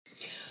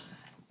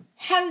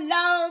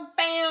Hello,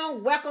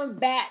 fam. Welcome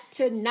back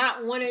to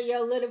Not One of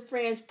Your Little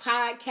Friends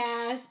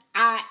podcast.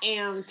 I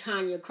am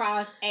Tanya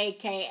Cross,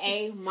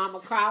 a.k.a. Mama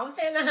Cross.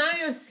 And I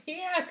am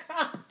Sierra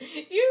Cross.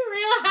 You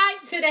real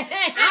hype today.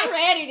 I'm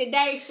ready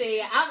today,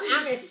 Sia.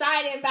 I'm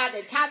excited about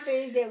the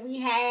topics that we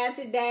have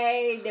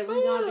today that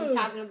we're going to be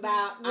talking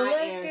about. Well,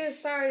 let's get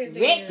started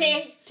then.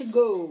 Ready to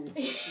go.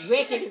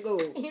 Ready to go.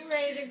 You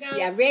ready to go?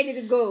 Yeah, ready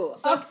to go.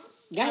 So, okay,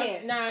 go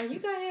ahead. Nah, you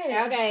go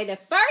ahead. Okay, the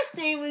first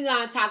thing we're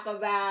going to talk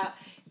about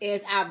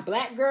is our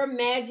Black Girl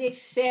Magic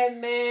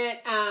segment.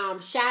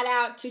 Shout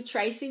out to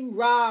Tracy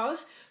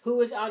Ross, who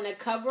was on the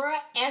cover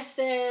of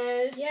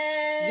Essence.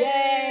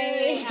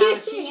 Yay!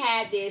 She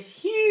had this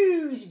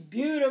huge,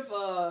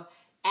 beautiful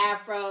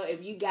afro.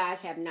 If you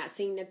guys have not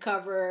seen the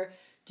cover,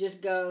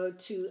 just go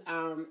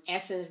to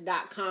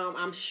essence.com.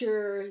 I'm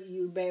sure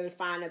you'll be able to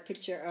find a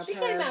picture of her. She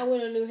came out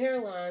with a new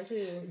hairline,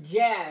 too.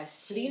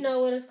 Yes. Do you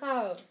know what it's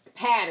called?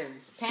 Pattern.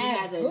 She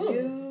has a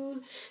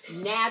new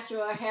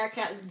natural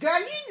haircut. Girl,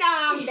 you know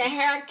I'm the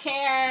hair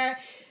care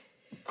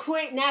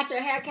queen,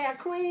 natural hair care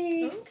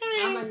queen.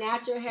 Okay. I'm a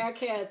natural hair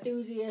care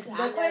enthusiast.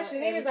 The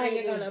question is, are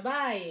you gonna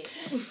buy it?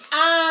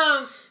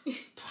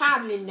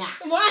 Probably not.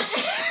 Why?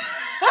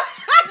 Why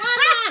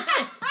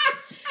not?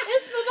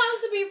 It's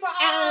supposed to be for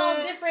all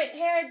different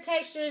hair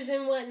textures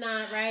and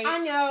whatnot, right? I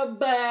know,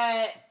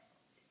 but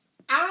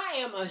I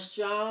am a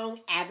strong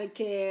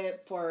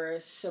advocate for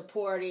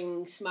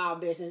supporting small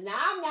business. Now,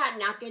 I'm not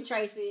knocking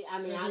Tracy.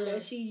 I mean, I know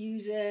she's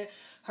using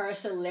her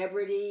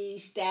celebrity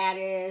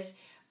status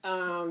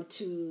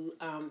to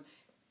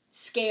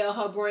scale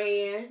her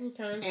brand,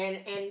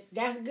 and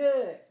that's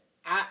good.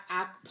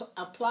 I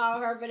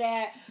applaud her for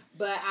that,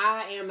 but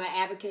I am an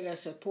advocate of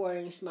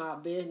supporting small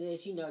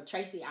business. You know,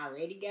 Tracy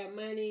already got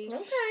money.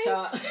 Okay.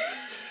 So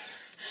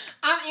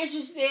I'm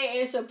interested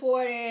in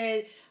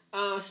supporting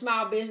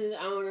small business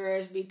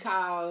owners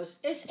because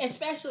it's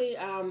especially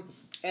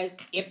as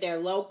if they're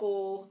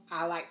local.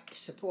 I like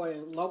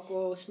supporting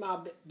local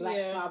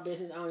black small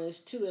business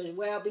owners too as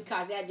well,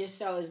 because that just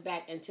shows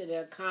back into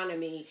the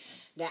economy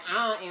that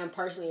I am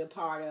personally a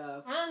part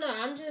of. I don't know.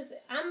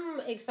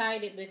 I'm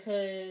excited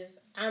because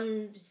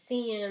I'm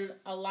seeing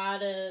a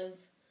lot of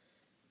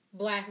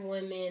black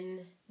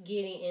women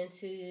getting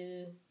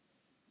into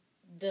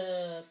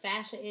the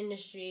fashion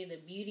industry, the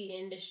beauty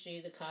industry,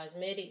 the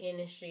cosmetic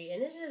industry,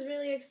 and it's just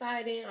really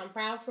exciting. I'm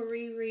proud for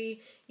Riri,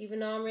 even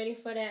though I'm ready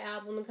for that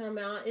album to come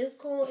out. It's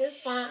cool,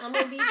 it's fine. I'm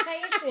gonna be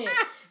patient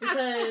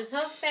because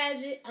her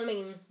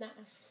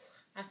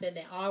I said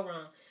that all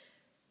wrong.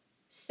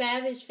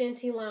 Savage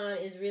Fenty line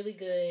is really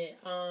good.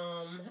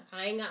 I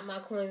ain't got my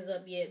coins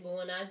up yet, but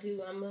when I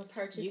do, I'm gonna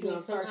purchase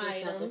some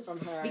items from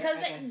her because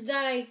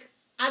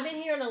I've been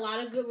hearing a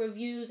lot of good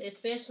reviews,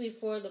 especially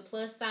for the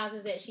plus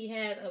sizes that she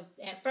has.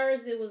 At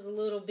first, it was a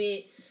little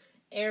bit,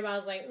 everybody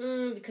was like,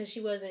 because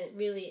she wasn't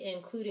really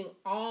including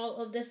all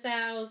of the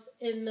styles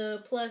in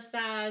the plus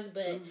size.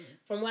 But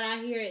from what I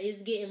hear,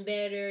 it's getting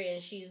better,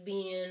 and she's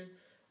being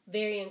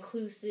very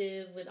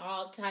inclusive with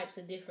all types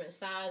of different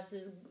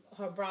sizes.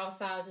 Her bra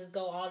sizes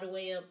go all the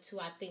way up to,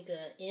 I think,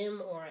 a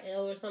M or a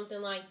L or something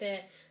like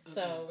that.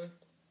 So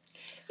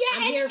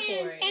I'm here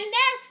for it.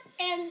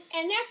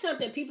 And that's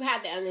something people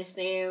have to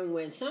understand.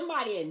 When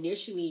somebody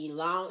initially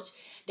launch,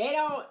 they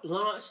don't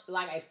launch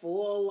like a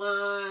full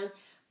line.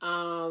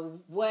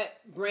 What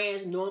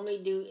brands normally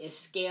do is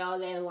scale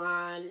their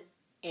line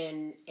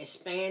and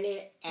expand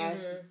it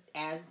as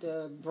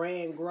the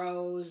brand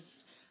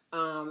grows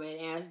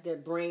and as the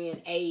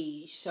brand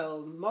age.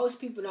 So most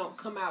people don't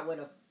come out with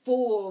a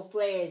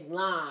full-fledged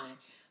line.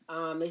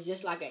 It's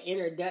just like an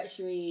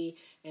introductory,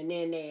 and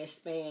then they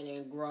expand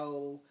and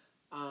grow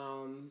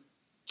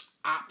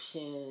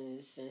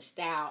options and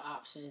style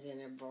options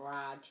and a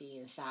variety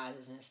and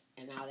sizes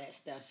and all that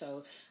stuff.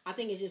 So I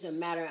think it's just a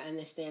matter of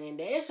understanding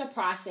that it's a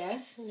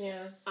process.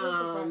 Yeah, it's a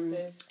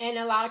process. And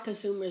a lot of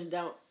consumers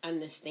don't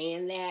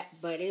understand that,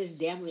 but it's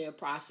definitely a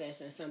process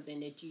and something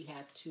that you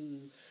have to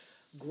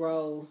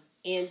grow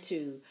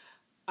into.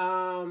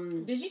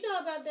 Did you know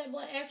about that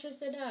black actress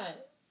that died?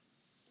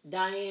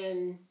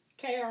 Diane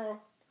Carroll.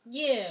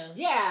 Yeah.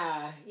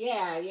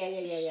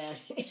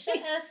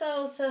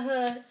 So to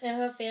her and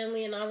her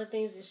family and all the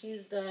things that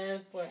she's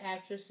done for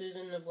actresses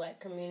in the black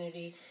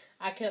community.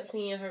 I kept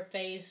seeing her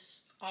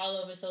face all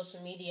over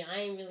social media.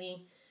 I ain't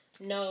really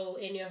know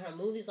any of her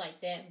movies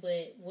like that,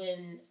 but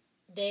when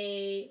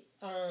they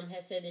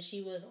had said that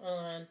she was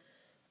on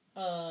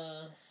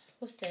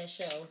what's that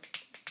show?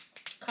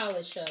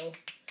 College show.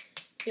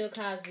 Bill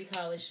Cosby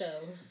college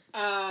show.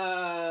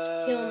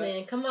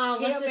 Hillman. Come on,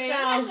 what's the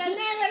show? What's the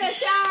name of the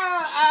show?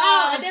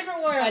 A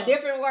Different World. A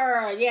Different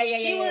World.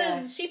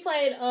 Yeah. She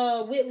played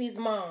Whitley's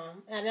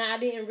mom, and I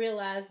didn't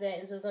realize that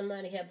until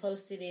somebody had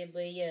posted it.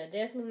 But yeah,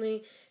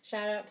 definitely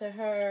shout out to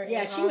her.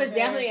 Yeah, she was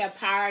definitely a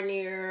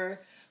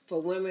pioneer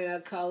for women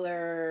of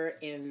color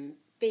in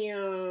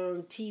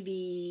film,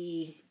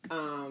 TV,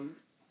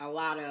 a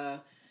lot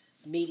of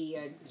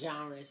media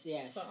genres.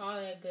 Yes. So all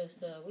that good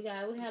stuff. We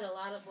had a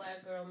lot of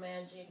Black Girl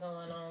Magic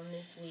going on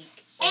this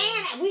week.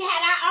 And we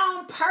had our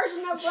own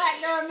personal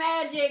Black Girl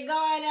Magic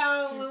going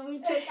on when we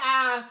took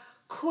our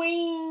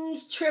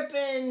Queens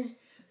Trippin'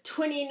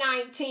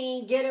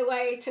 2019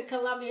 getaway to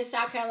Columbia,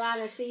 South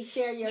Carolina. See,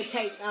 share your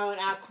take on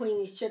our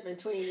Queens Trippin'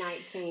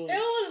 2019. It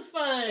was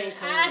fun.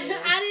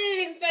 I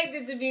didn't expect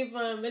it to be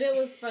fun, but it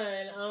was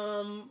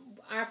fun.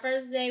 Our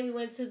first day, we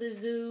went to the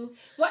zoo.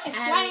 Well,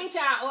 explain to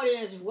our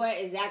audience what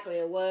exactly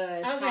it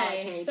was, how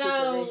it came to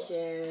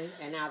fruition,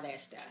 and all that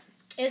stuff.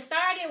 It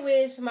started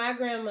with my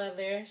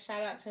grandmother.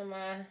 Shout out to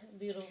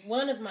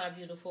one of my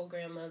beautiful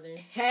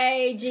grandmothers.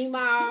 Hey,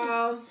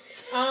 G-Mall.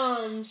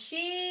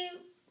 She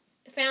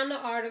found an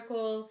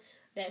article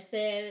that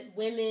said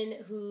women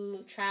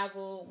who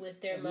travel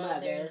with their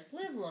mothers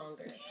live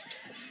longer.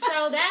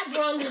 So that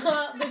brought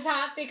up the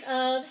topic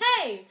of,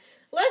 hey,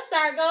 let's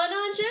start going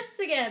on trips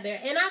together.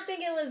 And I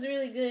think it was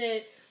really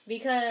good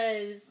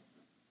because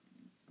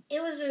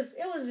it was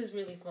just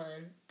really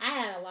fun. I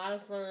had a lot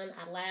of fun.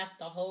 I laughed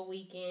the whole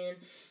weekend.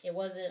 It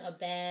wasn't a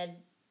bad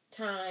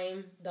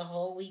time the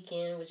whole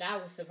weekend, which I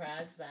was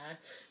surprised by.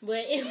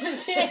 But it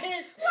was just...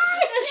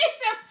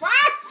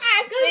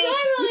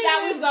 You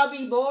thought we was going to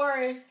be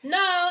boring? No,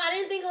 I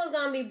didn't think it was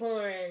going to be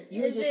boring.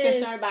 You were just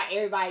concerned about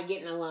everybody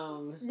getting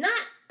along. Not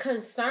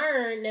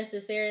concerned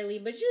necessarily,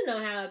 but you know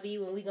how it be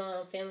when we go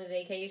on family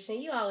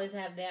vacation. You always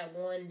have that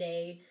one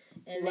day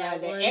and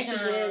that the one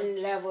estrogen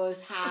time.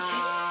 levels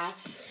high.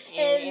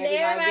 and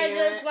everybody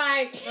just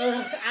like,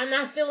 I'm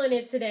not feeling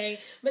it today.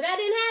 But that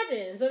didn't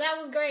happen. So that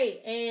was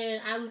great.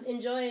 And I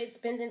enjoyed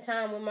spending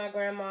time with my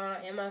grandma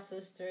and my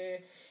sister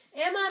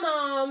and my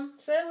mom.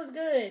 So it was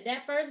good.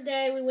 That first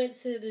day we went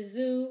to the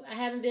zoo. I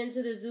haven't been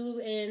to the zoo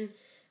in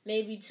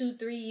maybe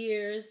 2-3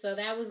 years. So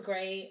that was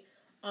great.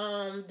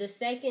 The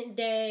second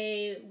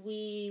day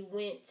we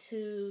went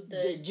to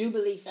the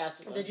Jubilee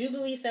Festival. The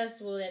Jubilee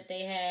Festival that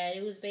they had.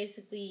 It was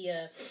basically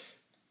a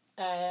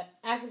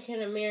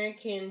African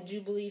American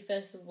Jubilee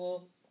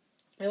Festival.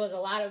 There was a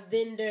lot of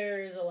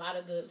vendors, a lot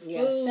of good food.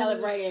 Yeah,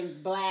 celebrating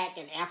Black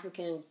and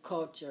African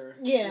culture.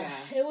 Yeah.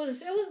 It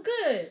was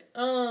good.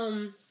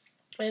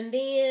 And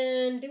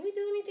then did we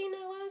do anything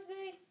that last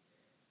day?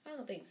 I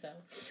don't think so.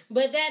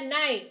 But that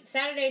night,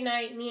 Saturday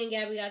night, me and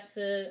Gabby got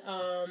to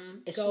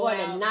explore go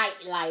out. the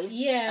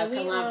nightlife of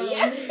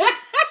Columbia.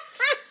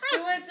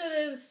 We went to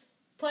this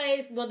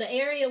place. Well, the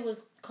area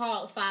was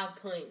called 5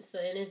 Points, so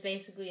and it's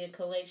basically a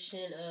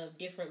collection of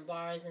different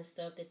bars and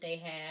stuff that they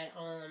had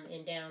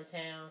in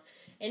downtown,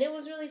 and it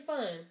was really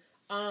fun.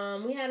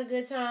 We had a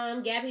good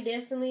time. Gabby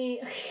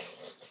definitely.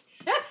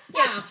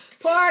 Yeah.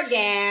 Poor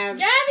Gab.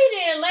 Gabby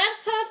then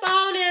left her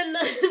phone in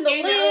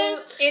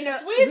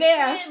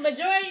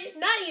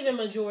the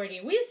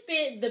majority. We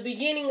spent the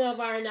beginning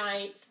of our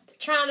nights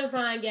trying to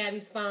find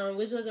Gabby's phone,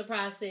 which was a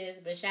process.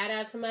 But shout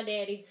out to my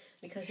daddy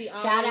because he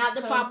always shout out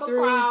to Papa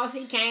Cross.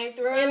 He came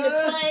through in the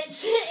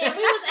clutch, and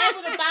we was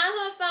able to find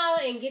her phone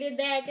and get it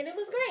back, and it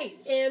was great.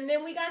 And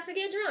then we got to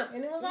get drunk,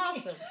 and it was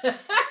awesome.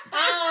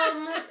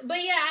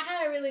 But yeah, I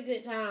had a really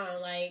good time.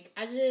 Like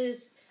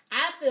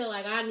I feel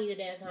like I needed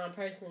that time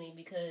personally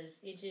because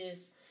it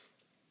just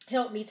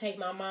helped me take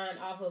my mind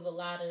off of a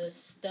lot of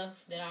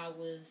stuff that I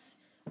was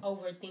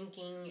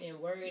overthinking and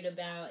worried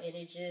about, and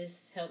it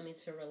just helped me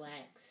to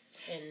relax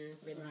and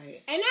release.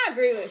 Right. And I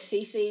agree with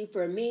Cece.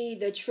 For me,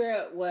 the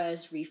trip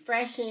was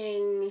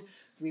refreshing,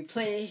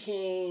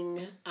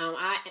 replenishing.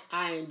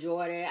 I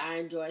enjoyed it. I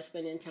enjoyed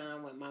spending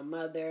time with my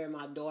mother and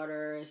my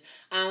daughters.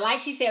 Like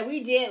she said,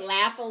 we did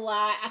laugh a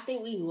lot. I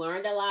think we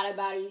learned a lot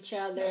about each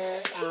other.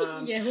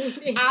 Yeah, we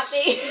did.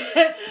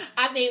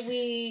 I think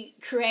we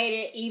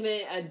created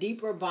even a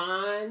deeper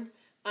bond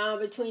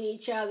between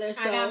each other.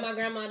 So I got my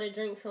grandma to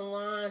drink some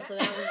wine, so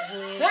that was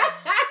good.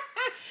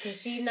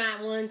 Because she's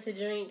not one to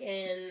drink,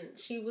 and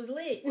she was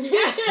lit.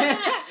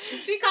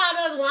 She called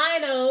us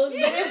winos,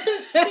 but it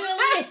was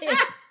still lit.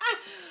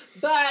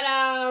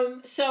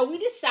 But, so we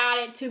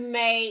decided to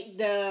make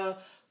the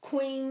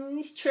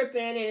Queens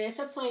Trippin', and it's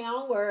a play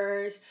on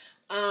words,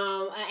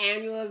 an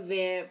annual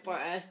event for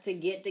us to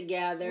get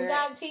together. We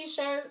got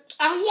t-shirts.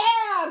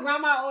 Oh, yeah.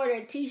 Grandma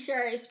ordered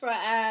t-shirts for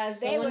us.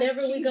 So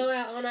whenever we go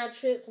out on our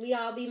trips, we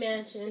all be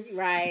matching.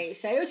 Right.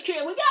 So it was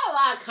cute. We got a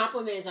lot of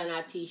compliments on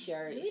our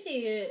t-shirts. We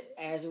did.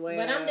 As well.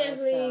 But I'm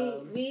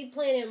definitely, we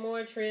planning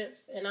more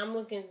trips, and I'm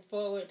looking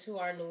forward to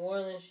our New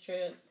Orleans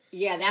trip.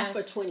 Yeah, that's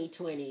for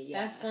 2020.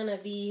 Yeah. That's going to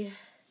be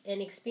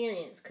an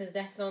experience, because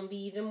that's going to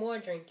be even more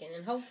drinking,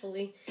 and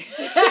hopefully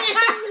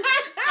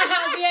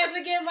I'll be able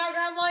to get my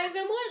grandma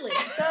even more lit.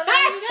 So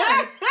there you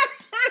go.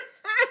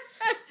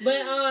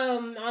 But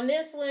on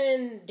this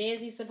one,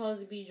 Desi's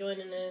supposed to be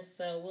joining us,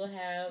 so we'll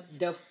have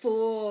the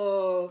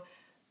full.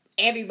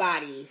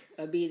 Everybody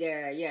will be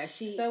there. Yeah,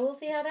 so we'll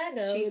see how that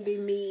goes. She'll be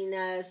meeting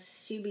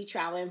us. She'll be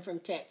traveling from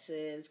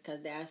Texas because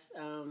that's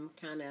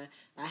kind of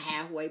a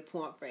halfway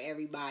point for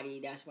everybody.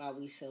 That's why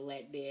we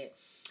selected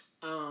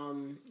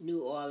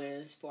New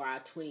Orleans for our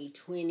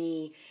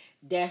 2020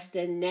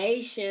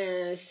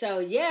 destination. So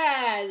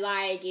yeah,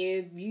 like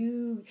if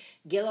you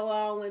get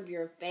along with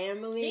your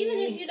family, even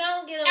if you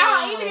don't get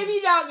along, even if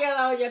you don't get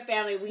along with your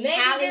family, maybe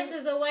this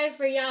is a way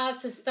for y'all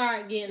to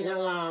start getting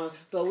along.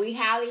 But we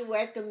highly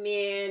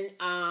recommend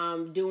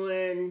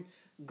doing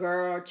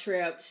girl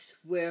trips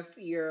with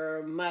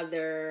your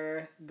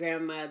mother,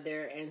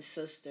 grandmother, and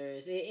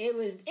sisters. It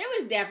was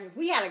definitely,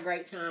 we had a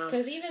great time.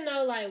 Because even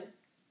though like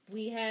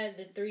we had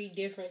the 3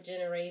 different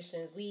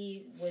generations,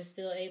 we were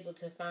still able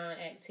to find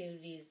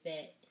activities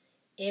that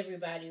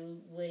everybody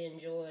would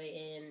enjoy,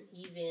 and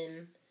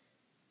even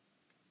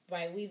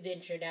like we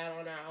ventured out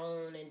on our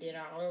own and did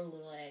our own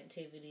little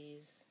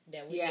activities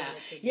that we wanted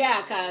to do.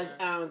 Yeah, because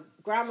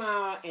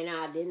Grandma and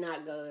I did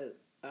not go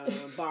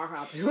bar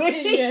hopping with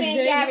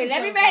St. Gabby.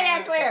 Let me make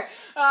that clear.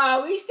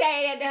 We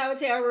stayed at the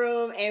hotel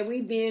room and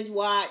we binge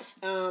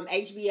watched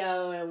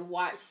HBO and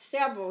watched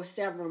several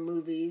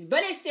movies.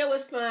 But it still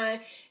was fun.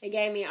 It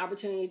gave me an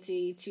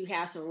opportunity to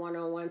have some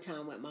one-on-one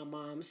time with my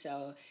mom.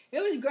 So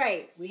it was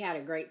great. We had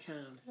a great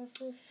time. That's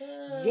what's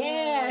up.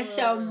 Yeah.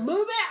 So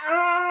moving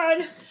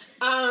on.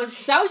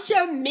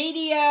 Social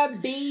media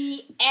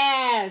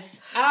BS.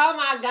 Oh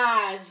my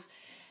gosh.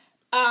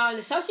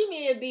 The social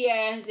media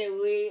BS that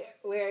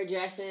we're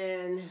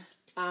addressing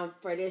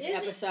for this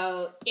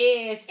episode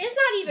is... It's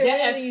not even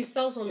really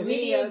social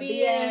media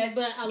BS,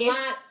 but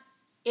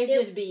it's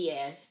just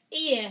BS.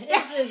 Yeah,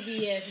 it's just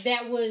BS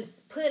that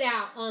was put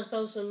out on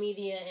social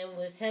media and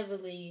was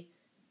heavily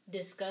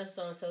discussed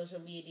on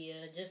social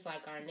media, just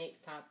like our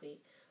next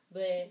topic.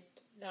 But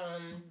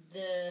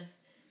the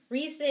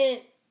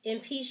recent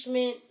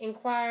impeachment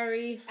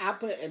inquiry... I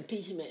put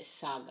impeachment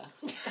saga.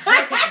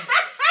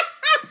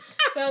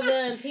 So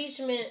the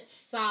impeachment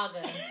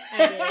saga, I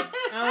guess.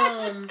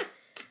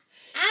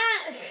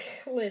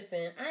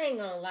 Listen, I ain't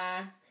gonna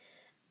lie.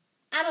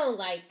 I don't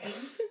like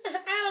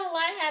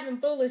having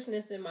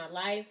foolishness in my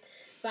life.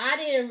 So I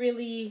didn't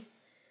really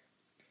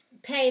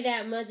pay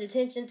that much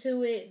attention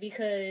to it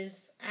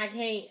because I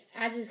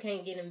just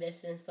can't get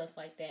invested in stuff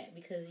like that,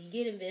 because you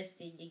get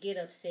invested, you get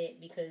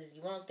upset because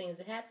you want things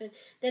to happen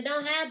that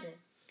don't happen.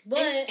 But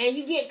and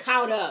you get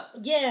caught up.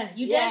 Yeah,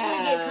 you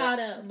definitely get caught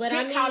up. But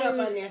caught up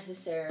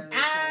unnecessarily.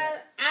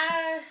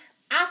 I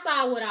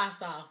saw what I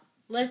saw.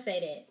 Let's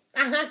say that.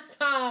 I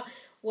saw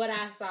what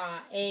I saw.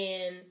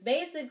 And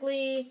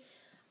basically,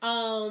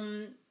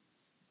 the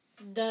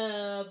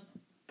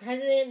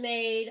president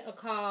made a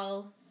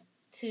call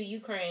to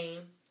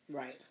Ukraine.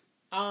 Right.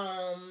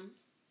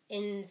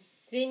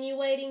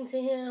 Insinuating to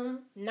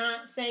him,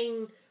 not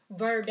saying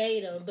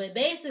verbatim, but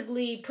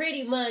basically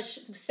pretty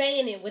much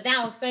saying it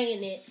without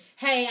saying it.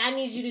 Hey, I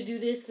need you to do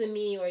this for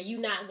me, or you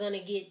not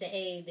gonna get the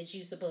aid that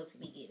you supposed to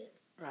be getting.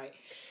 Right.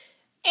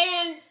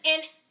 And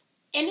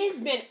there's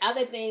been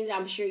other things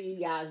I'm sure you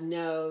guys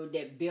know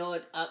that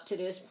build up to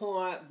this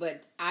point,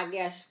 but I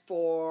guess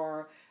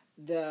for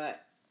the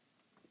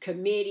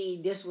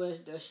committee, this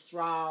was the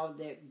straw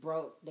that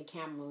broke the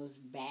camel's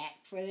back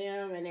for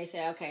them, and they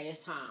said, okay, it's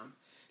time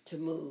to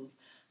move.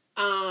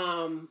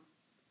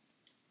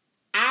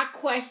 I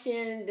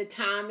questioned the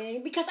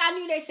timing because I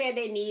knew they said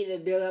they needed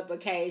to build up a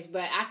case,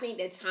 but I think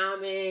the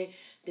timing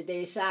that they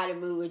decided to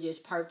move was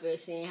just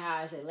perfect, seeing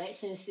how it's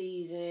election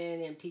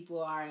season and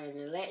people are in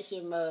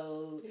election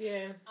mode.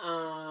 Yeah.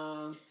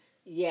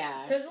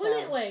 Yeah. Because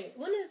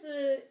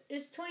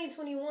it's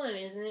 2021,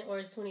 isn't it? Or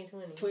it's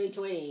 2020?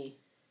 2020.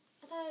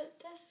 I thought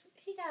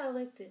he got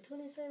elected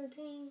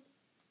 2017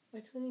 or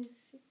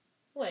 26.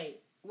 Wait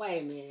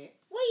a minute.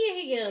 What year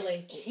he get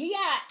elected?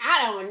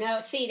 I don't know.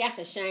 See, that's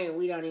a shame.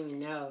 We don't even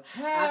know.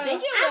 I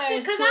think it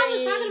was because I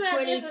was talking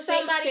about this with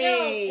somebody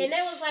else, and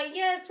they was like,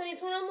 "Yeah, it's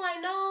 2020." I'm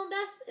like, "No,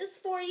 it's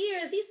 4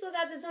 years. He still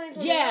got to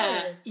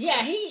 2021."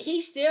 Yeah.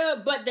 He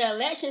still, but the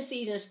election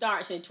season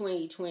starts in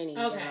 2020.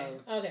 Okay.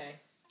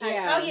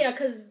 Yeah. Oh yeah,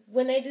 because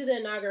when they do the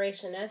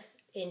inauguration, that's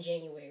in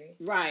January.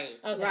 Right.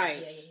 Okay.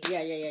 Right.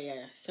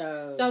 Yeah.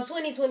 So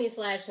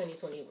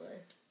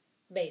 2020/2021,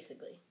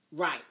 basically.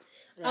 Right.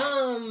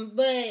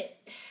 But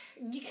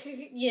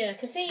yeah,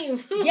 continue.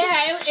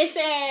 Yeah, it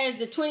says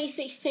the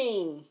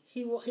 2016.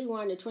 He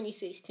won the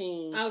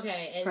 2016.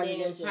 Okay, and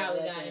then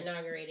probably got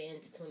inaugurated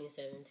into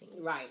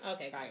 2017. Right.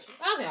 Okay. Right.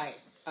 Okay. Right.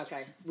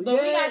 Okay. We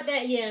got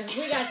that. Yeah,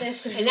 we got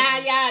that. And now,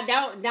 y'all,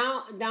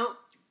 don't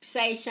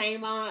say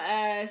shame on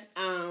us.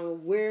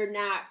 We're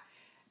not.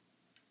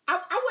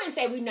 I wouldn't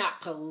say we're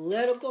not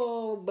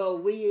political,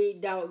 but we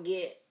don't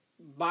get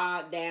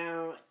bogged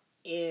down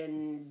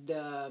in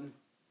the,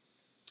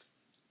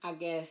 I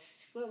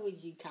guess, what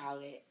would you call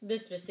it? The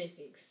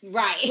specifics.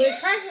 Right. Which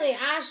personally,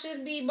 I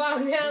should be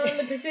bogged down on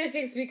the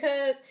specifics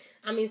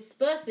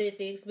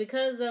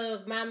because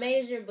of my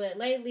major, but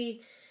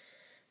lately,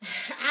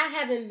 I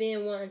haven't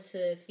been wanting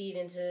to feed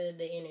into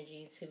the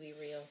energy, to be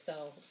real.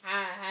 So,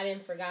 I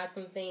didn't forgot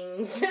some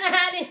things.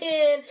 I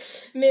didn't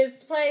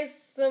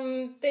misplace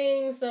some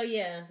things. So,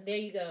 yeah, there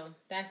you go.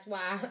 That's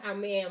why I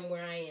am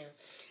where I am.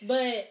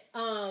 But,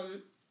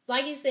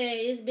 like you said,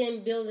 it's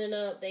been building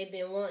up. They've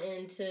been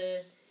wanting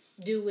to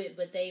do it,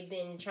 but they've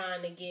been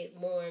trying to get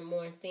more and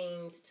more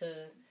things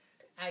to,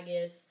 I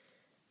guess,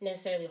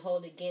 necessarily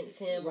hold against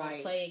him or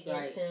play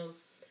against him.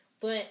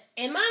 But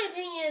in my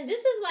opinion,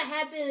 this is what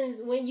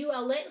happens when you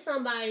elect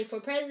somebody for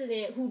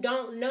president who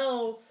don't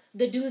know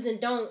the do's and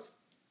don'ts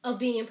of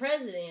being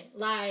president.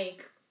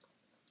 Like,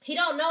 he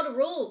don't know the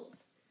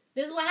rules.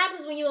 This is what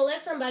happens when you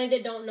elect somebody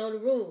that don't know the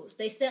rules.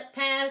 They step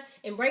past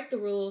and break the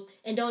rules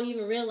and don't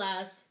even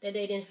realize that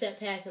they didn't step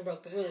past and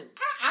broke the rules.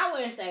 I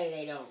wouldn't say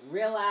they don't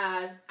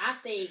realize. I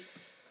think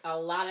a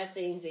lot of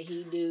things that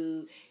he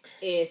do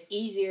is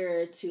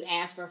easier to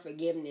ask for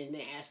forgiveness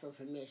than ask for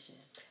permission.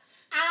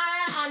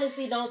 I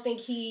honestly don't think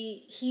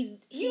he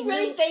You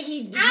really think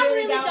he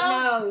really don't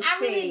know? I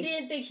really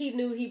didn't think he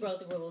knew he broke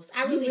the rules.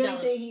 I really don't.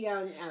 Think he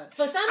don't know?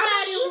 For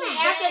somebody even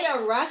after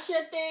the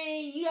Russia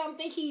thing, you don't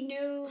think he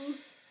knew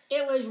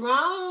it was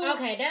wrong?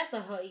 Okay, that's a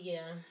whole, yeah,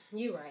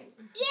 you're right.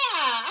 Yeah,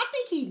 I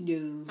think he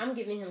knew. I'm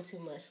giving him too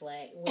much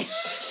slack.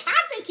 I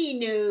think he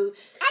knew.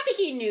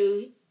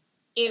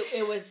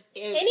 It was.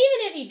 And even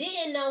if he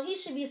didn't know, he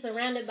should be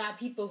surrounded by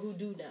people who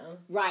do know.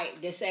 Right,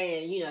 they're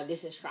saying,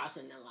 this is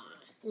crossing the line.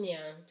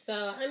 Yeah,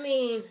 so, I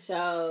mean.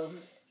 So,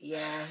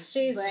 yeah.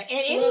 She's and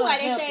anyway,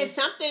 they said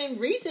something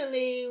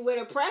recently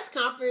with a press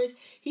conference.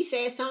 He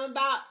said something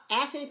about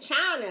asking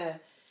China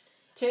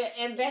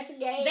to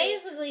investigate.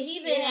 Basically,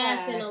 he been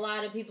asking a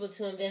lot of people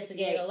to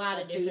investigate a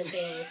lot of different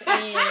things.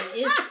 And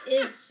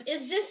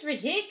it's just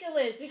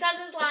ridiculous because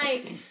it's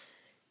like,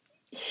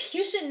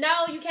 you should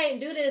know you can't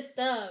do this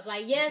stuff.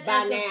 Like, yes,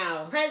 by as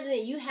now, the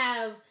president, you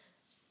have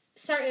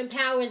certain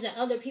powers that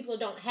other people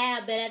don't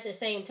have, but at the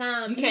same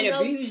time, you can't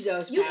abuse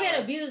those powers. You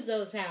can't abuse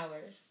those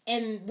powers.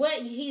 And what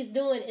he's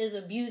doing is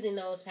abusing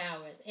those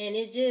powers. And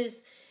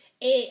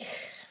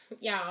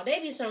y'all, they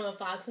be showing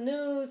Fox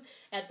News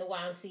at the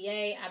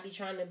YMCA. I be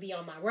trying to be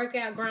on my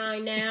workout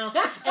grind now.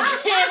 And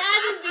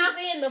I just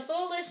be seeing the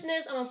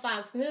foolishness on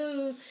Fox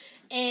News.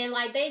 And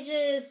like, they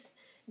just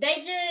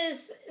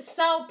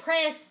so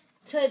pressed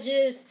to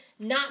just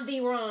not be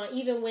wrong,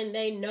 even when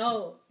they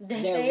know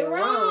that they're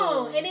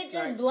wrong. And it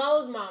just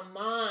blows my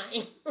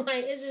mind.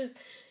 Like,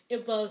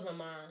 it blows my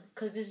mind.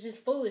 Because it's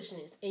just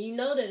foolishness. And you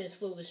know that it's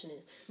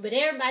foolishness. But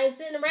everybody's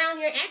sitting around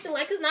here acting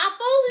like it's not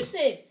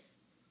foolishness.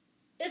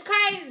 It's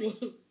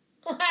crazy.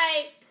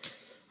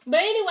 But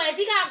anyways,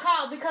 he got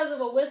caught because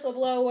of a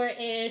whistleblower.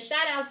 And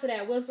shout out to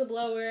that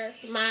whistleblower.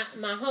 My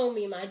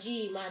homie, my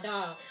G, my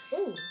dog.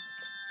 Ooh,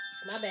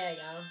 my bad,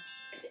 y'all.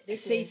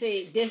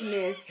 Cece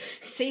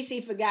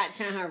forgot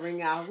to turn her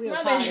ring off. We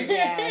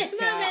apologize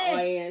to our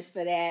audience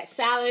for that.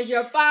 Silence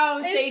your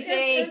phone, Cece.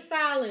 It's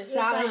silent.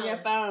 Silence your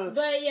phone.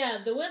 But yeah,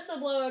 the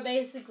whistleblower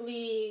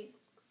basically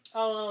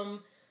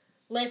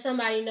let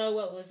somebody know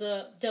what was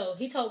up. Though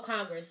he told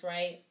Congress,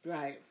 right?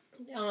 Right.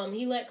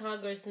 He let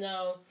Congress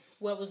know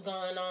what was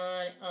going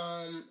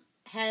on.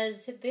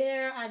 Has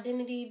their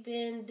identity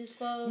been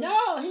disclosed?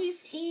 No,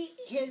 his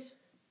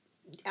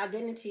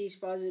identity is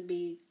supposed to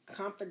be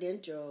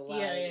confidential.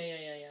 Like,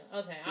 yeah.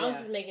 Okay, I was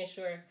just making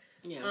sure.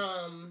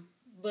 Yeah.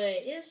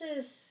 But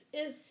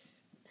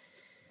it's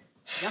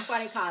that's why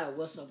they call it a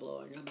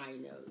whistleblower. Nobody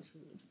knows.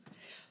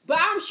 But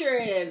I'm sure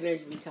it'll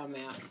eventually come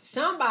out.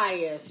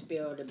 Somebody will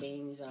spill the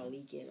beans or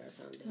leak it or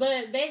something.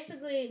 But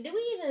basically, did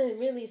we even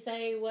really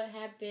say what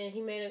happened?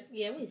 He made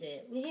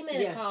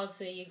a call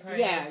to Ukraine.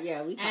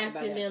 Yeah, we talked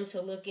asking about them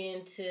to look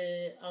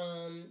into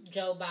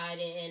Joe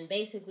Biden and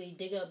basically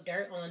dig up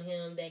dirt on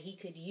him that he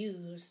could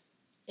use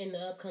in the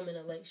upcoming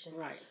election.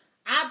 Right.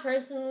 I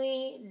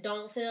personally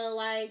don't feel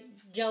like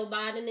Joe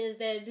Biden is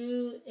that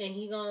dude and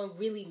he gonna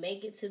really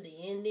make it to the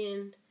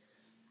ending.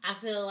 I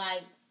feel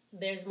like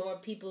there's more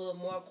people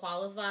more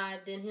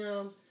qualified than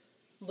him,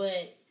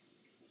 but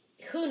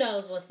who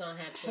knows what's gonna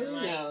happen?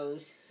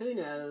 Who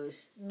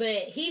knows?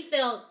 But he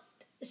felt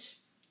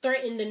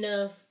threatened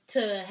enough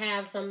to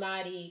have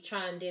somebody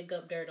try and dig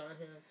up dirt on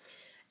him,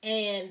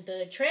 and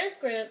the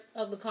transcript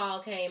of the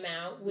call came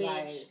out, which.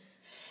 Right.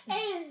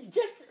 And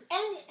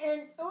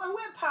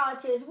with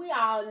politics, we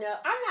all know.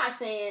 I'm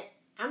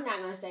not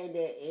gonna say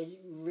that it's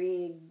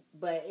rigged,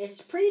 but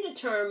it's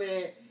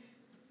predetermined.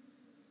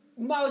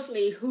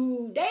 Mostly,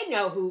 they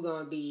know who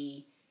gonna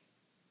be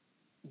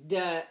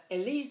at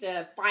least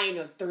the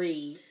final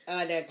three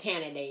of the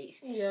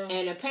candidates. Yeah.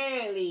 And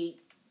apparently,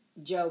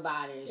 Joe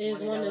Biden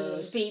is one of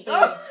those people.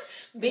 Oh,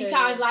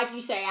 because, like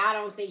you say, I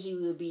don't think he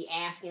would be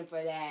asking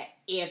for that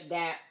if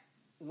that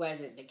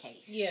wasn't the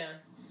case. Yeah.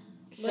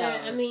 So,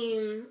 but, I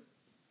mean,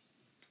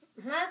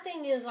 my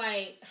thing is,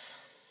 like,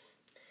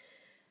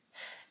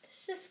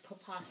 it's just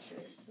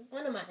preposterous.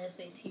 One of my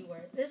SAT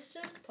words. It's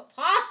just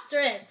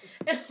preposterous.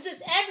 It's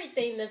just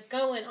everything that's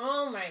going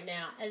on right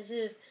now. It's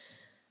just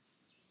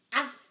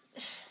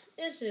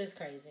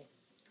crazy.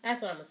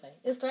 That's what I'm going to say.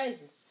 It's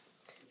crazy.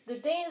 The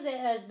things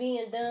that is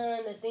being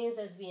done, the things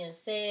that's being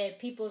said,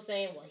 people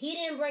saying, well, he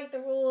didn't break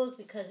the rules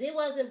because it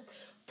wasn't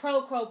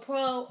pro quo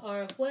pro,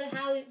 or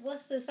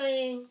what's the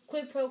saying?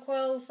 Quid pro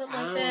quo, something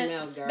like that. I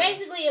don't know, girl.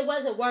 Basically, it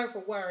wasn't word for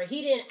word.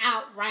 He didn't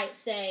outright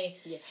say,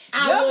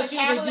 I want you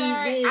to do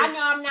this. I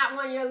know I'm not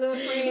one of your little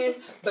friends,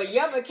 but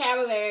your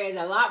vocabulary is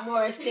a lot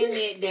more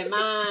extended than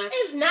mine.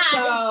 It's not.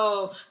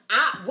 So,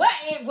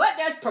 what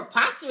does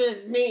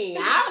preposterous mean?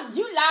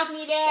 You lost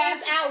me there.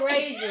 It's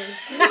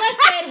outrageous.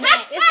 Let's say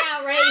that. It's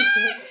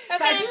outrageous.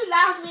 Because you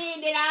lost me,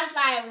 and then I was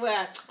like,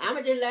 well, I'm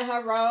going to just let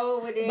her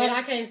roll with it. But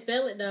I can't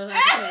spell it, though. I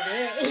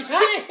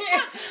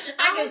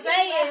can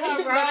say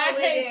it, but I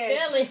can't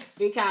spell it.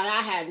 Because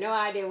I had no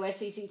idea what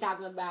CC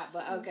talking about,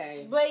 but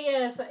okay. But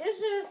yeah, so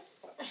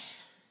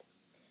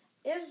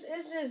it's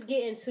just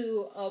getting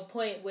to a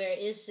point where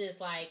it's just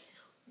like,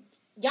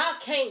 y'all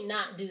can't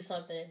not do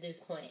something at this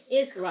point.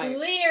 It's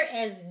clear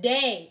as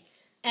day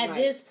at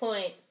this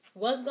point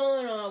what's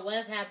going on,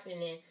 what's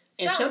happening.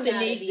 And something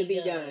needs to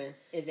be done.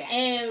 Exactly.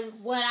 And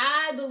what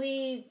I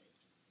believe,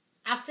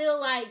 I feel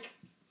like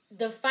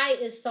the fight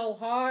is so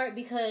hard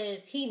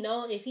because he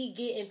know if he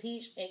get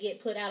impeached and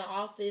get put out of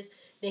office,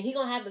 then he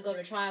gonna have to go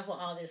to trial for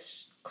all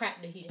this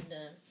crap that he done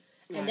done.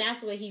 And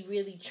that's what he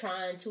really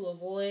trying to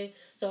avoid.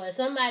 So as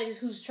somebody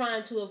who's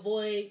trying to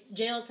avoid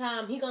jail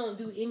time, he gonna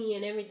do any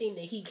and everything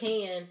that he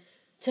can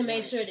to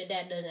make sure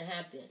that doesn't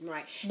happen.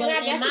 Right. But and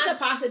I guess it's a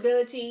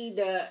possibility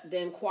the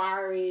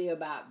inquiry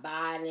about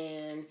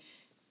Biden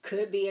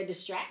could be a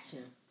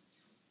distraction.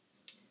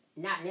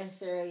 Not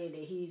necessarily that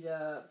he's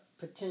a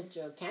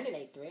potential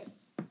candidate threat.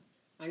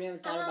 I never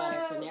thought about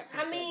it from that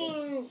perspective. I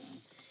mean,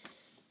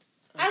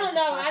 I don't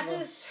know.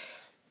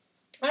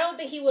 I don't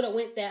think he would have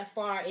went that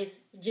far if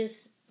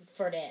just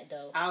for that,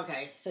 though.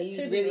 Okay, so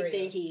you really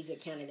think he's a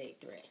candidate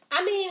threat?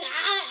 I mean,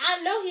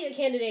 I know he's a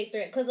candidate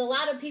threat because a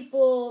lot of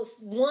people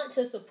want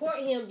to support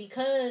him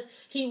because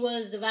he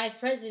was the vice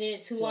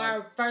president to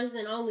our first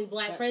and only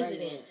black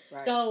president.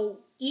 Right. So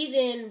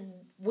even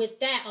with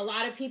that, a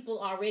lot of people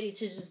are ready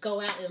to just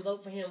go out and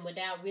vote for him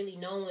without really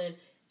knowing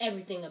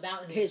everything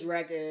about him. His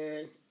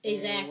record.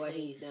 Exactly. And what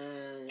he's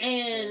done.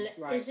 And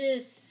it's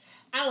just,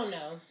 I don't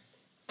know.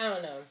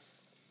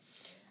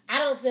 I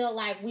don't feel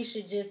like we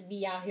should just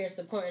be out here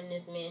supporting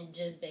this man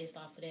just based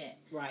off of that.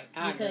 Right.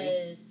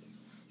 Because,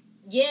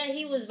 yeah,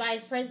 he was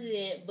vice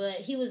president, but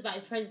he was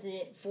vice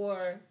president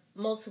for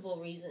multiple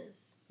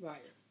reasons.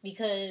 Right.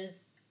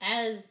 Because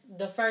as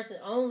the first and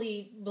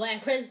only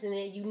black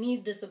president, you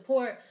need the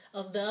support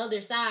of the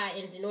other side.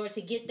 And in order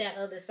to get that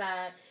other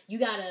side, you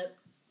got to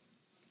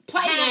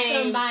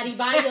have somebody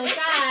by your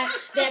side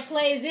that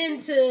plays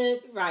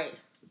into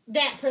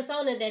that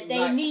persona that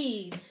they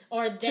need.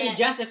 Or that, to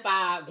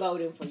justify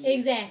voting for you.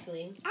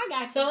 Exactly. I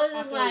got you. So it's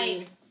just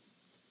like,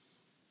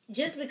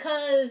 just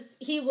because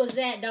he was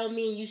that don't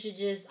mean you should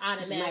just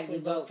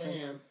automatically vote for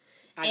him.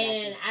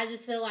 I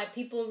just feel like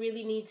people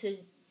really need to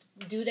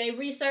do their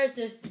research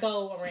this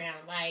go around.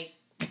 Like,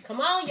 come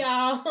on,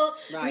 y'all.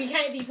 We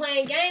can't be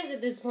playing games at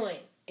this point.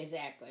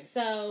 Exactly.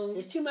 So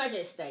there's too much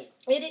at stake.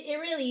 It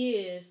really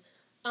is.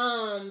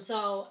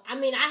 So, I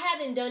mean, I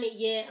haven't done it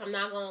yet. I'm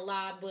not going to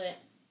lie, but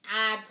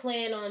I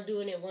plan on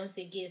doing it once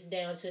it gets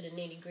down to the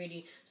nitty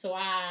gritty. So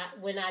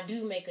when I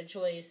do make a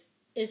choice,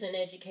 it's an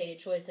educated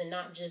choice and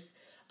not just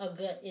a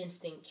gut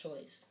instinct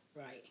choice.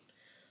 Right.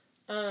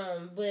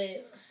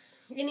 But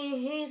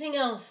anything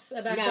else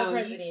about your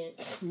president?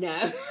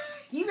 No.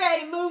 You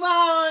ready to move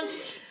on?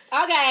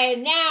 Okay,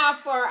 now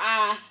for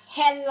our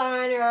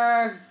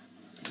headliner.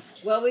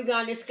 What we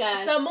gonna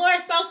discuss? Some more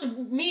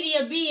social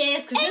media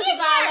BS because this is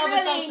all over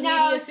social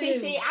media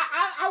too. CC,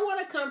 I want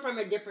to come from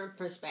a different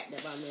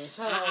perspective on this.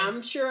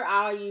 I'm sure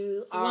all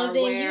you are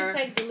aware you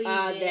take the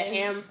lead,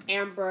 the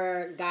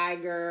Amber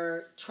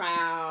Geiger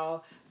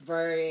trial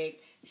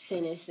verdict,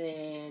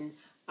 sentencing.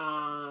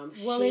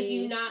 If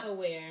you're not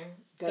aware,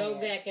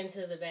 go back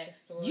into the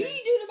backstory. You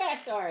do the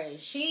backstory.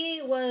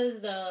 She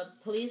was the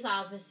police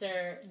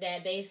officer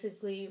that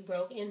basically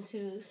broke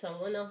into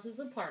someone else's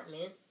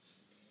apartment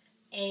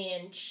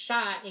and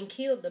shot and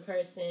killed the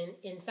person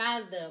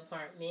inside the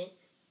apartment.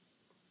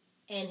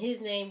 And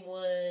his name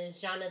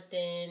was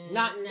Jonathan...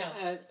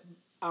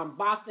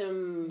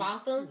 Botham...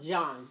 Botham?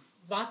 John.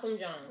 Botham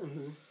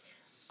John.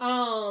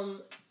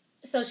 Mm-hmm.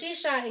 So she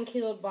shot and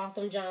killed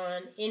Botham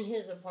John in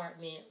his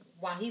apartment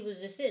while he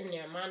was just sitting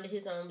there minding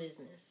his own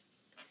business.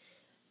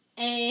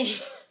 And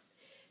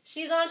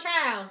she's on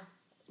trial.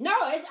 No,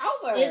 it's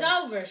over. It's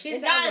over.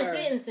 She's gotten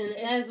sentencing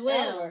as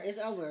well. It's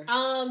over.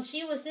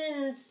 She was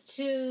sentenced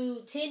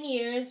to 10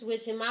 years,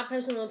 which in my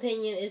personal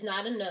opinion is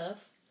not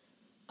enough.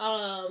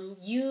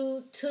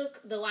 You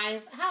took the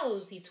life, how old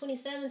was he,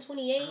 27,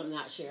 28? I'm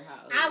not sure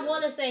how old I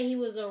want to say he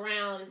was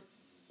around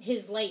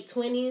his late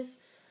 20s.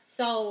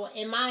 So,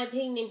 in my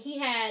opinion, he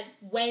had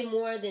way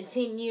more than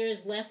 10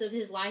 years left of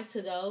his life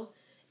to go.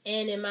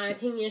 And in my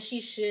opinion,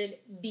 she should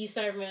be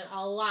serving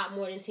a lot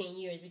more than 10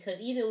 years. Because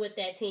even with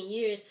that 10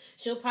 years,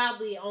 she'll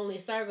probably only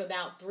serve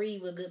about 3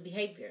 with good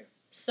behavior.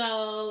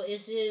 So,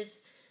 it's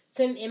just,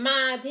 in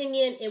my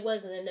opinion, it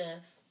wasn't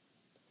enough.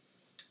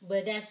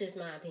 But that's just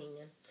my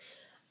opinion.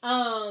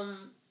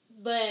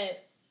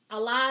 But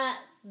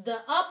the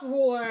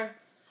uproar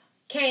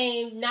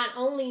came not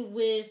only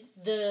with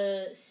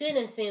the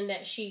sentencing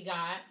that she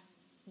got,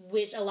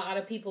 which a lot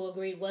of people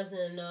agreed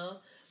wasn't enough,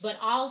 but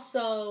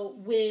also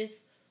with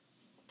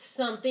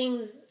some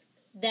things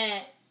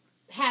that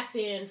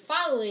happened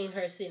following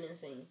her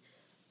sentencing.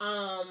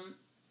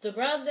 The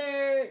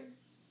brother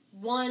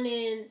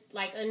wanted,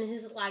 like, in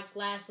his, like,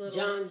 last little...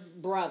 John's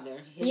brother.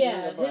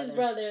 His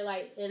brother,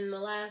 like, in the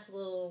last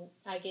little,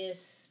 I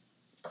guess,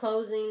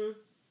 closing...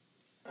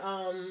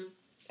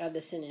 of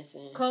the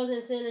sentencing.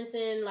 Closing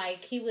sentencing, like,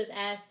 he was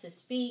asked to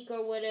speak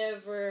or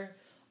whatever,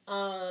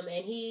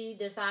 and he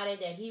decided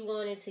that he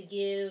wanted to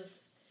give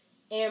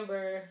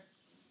Amber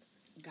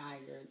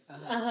Geiger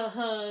a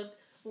hug,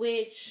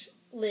 which,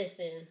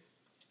 listen,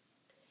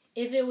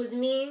 if it was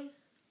me,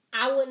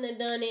 I wouldn't have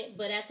done it,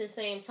 but at the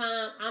same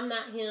time, I'm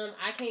not him.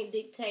 I can't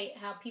dictate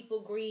how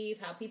people grieve,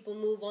 how people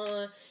move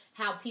on,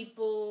 how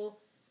people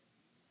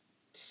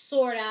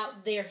sort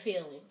out their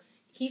feelings.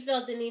 He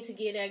felt the need to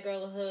give that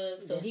girl a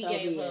hug, so he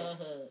gave her a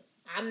hug.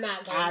 I'm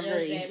not going to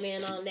judge that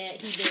man on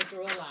that. He's been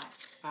through a lot.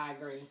 I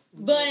agree.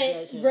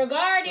 But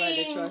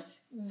regarding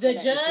the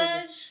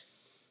judge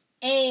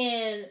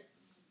and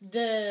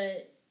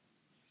the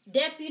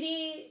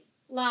deputy,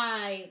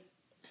 like,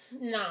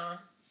 nah.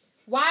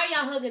 Why are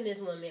y'all hugging this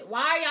woman?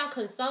 Why are y'all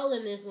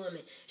consoling this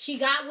woman? She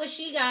got what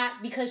she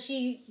got because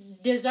she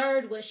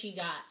deserved what she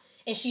got.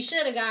 And she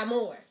should have got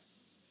more.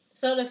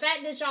 So the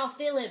fact that y'all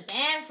feeling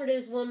bad for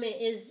this woman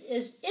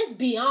is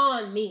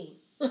beyond me.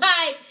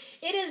 Like,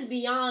 it is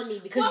beyond me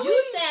because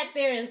sat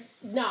there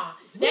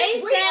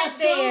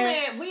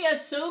and we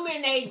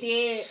assuming they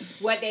did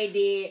what they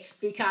did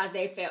because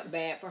they felt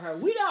bad for her.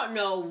 We don't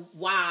know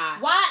why.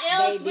 Why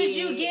else would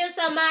you give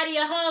somebody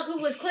a hug who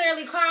was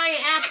clearly crying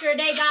after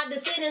they got the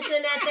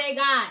sentencing that they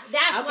got?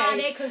 That's why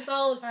they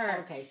consoled her.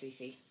 Okay,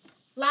 Cece.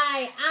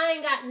 Like, I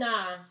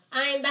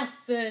ain't about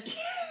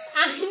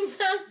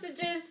to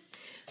just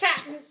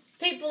tap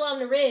people on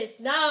the wrist.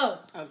 No.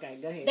 Okay,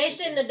 go ahead. They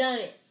shouldn't have done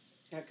it.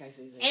 Okay,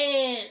 Susan.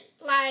 And,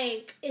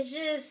 like, it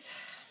just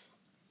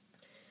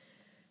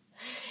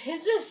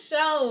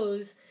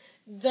shows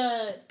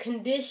the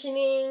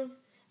conditioning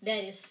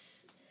that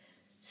is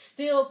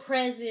still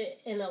present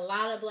in a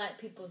lot of black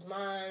people's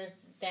minds,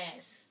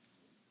 that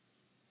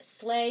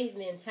slave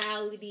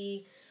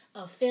mentality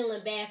of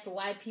feeling bad for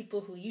white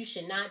people who you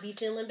should not be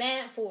feeling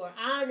bad for.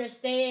 I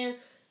understand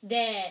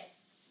that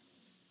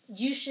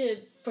you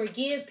should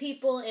forgive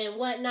people and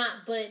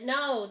whatnot, but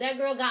no, that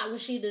girl got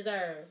what she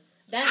deserved.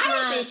 I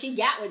don't think she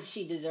got what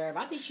she deserved.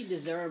 I think she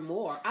deserved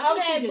more. But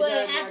at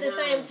the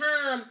same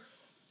time,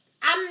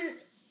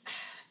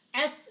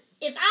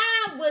 if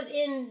I was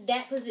in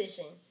that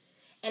position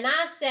and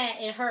I sat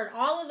and heard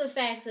all of the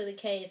facts of the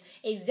case,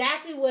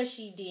 exactly what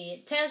she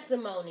did,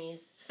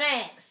 testimonies,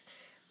 facts,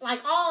 like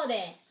all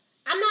that,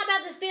 I'm not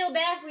about to feel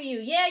bad for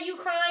you. Yeah, you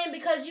crying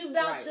because you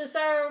about to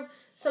serve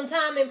some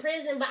time in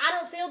prison, but I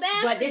don't feel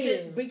bad for you. But this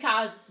is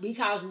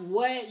because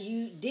what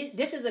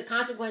this is the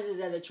consequences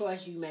of the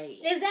choice you made.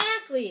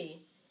 Exactly.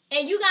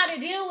 And you got to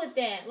deal with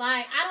that.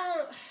 Like,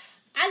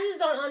 I just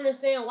don't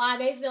understand why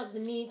they felt the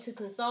need to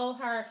console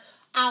her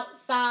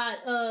outside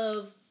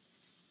of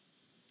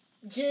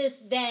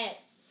just that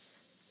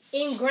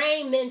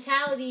ingrained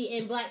mentality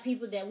in black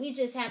people that we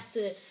just have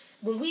to,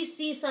 when we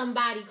see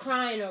somebody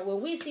crying or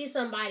when we see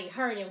somebody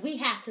hurting, we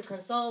have to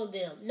console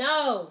them.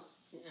 No.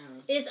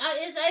 It's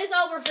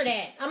over for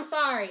that. I'm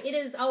sorry. It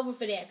is over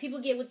for that. People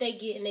get what they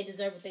get and they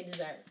deserve what they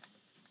deserve.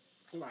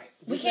 Right.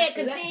 We can't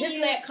continue. Just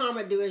let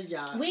karma do its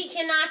job. We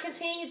cannot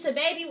continue to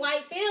baby white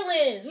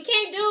feelings. We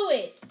can't do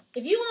it.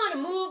 If you want to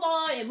move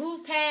on and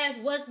move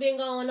past what's been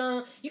going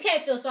on, you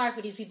can't feel sorry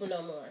for these people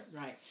no more.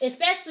 Right.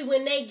 Especially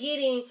when they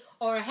getting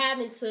or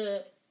having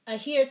to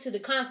adhere to the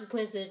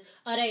consequences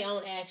of their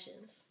own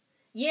actions.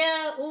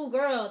 Yeah, ooh,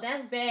 girl,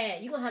 that's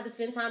bad. You're going to have to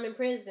spend time in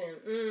prison.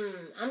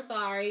 I'm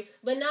sorry.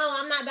 But no,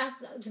 I'm not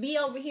about to be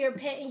over here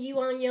petting you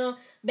on your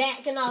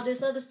back and all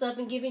this other stuff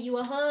and giving you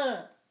a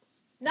hug.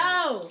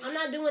 No, I'm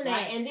not doing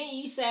that. Right. And then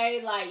you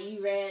say, like,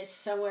 you read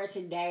somewhere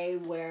today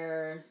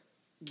where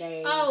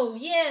they... Oh,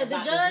 yeah, the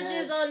judge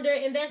is under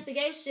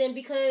investigation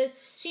because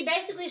she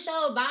basically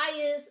showed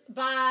bias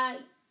by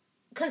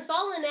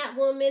consoling that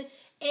woman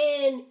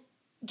and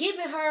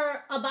giving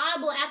her a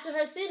Bible after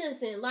her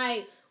sentencing.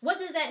 Like, what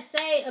does that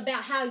say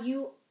about how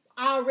you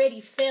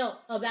already felt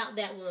about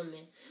that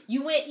woman?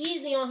 You went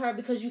easy on her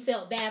because you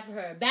felt bad for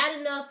her. Bad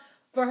enough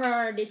for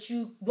her that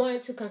you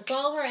wanted to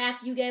console her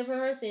after you gave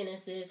her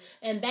sentences,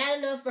 and bad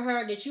enough for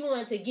her that you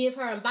wanted to give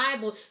her a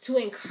Bible to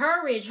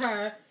encourage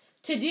her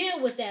to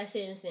deal with that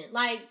sentencing.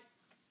 Like,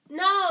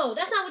 no,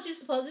 that's not what you're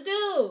supposed to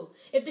do.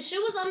 If the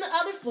shoe was on the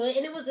other foot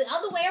and it was the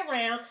other way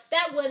around,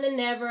 that wouldn't have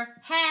never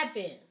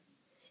happened.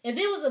 If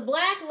it was a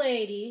black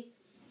lady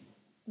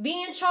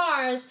being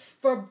charged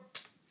for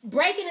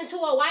breaking into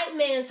a white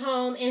man's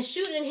home and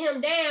shooting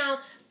him down,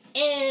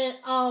 and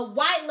a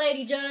white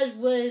lady judge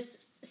was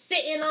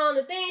sitting on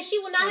the thing, she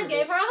would not have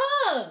gave her a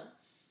hug.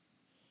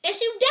 And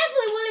she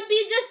definitely wouldn't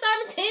be just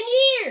serving 10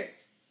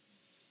 years.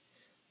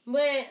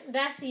 But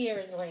that's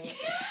Sierra's rant.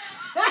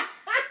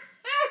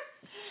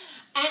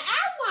 And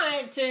I want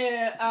wanted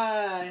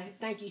to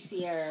thank you,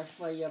 Sierra,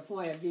 for your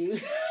point of view.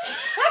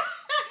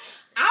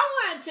 I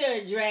wanted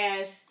to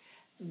address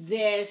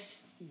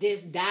this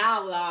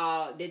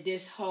dialogue that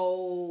this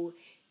whole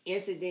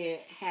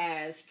incident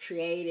has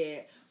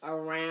created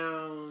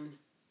around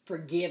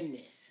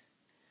forgiveness.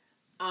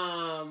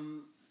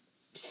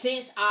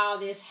 Since all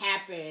this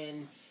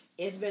happened,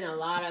 it's been a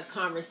lot of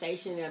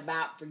conversation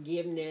about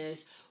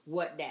forgiveness,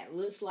 what that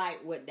looks like,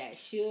 what that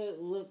should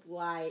look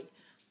like.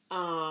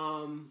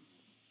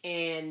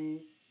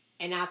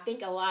 And I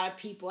think a lot of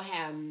people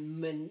have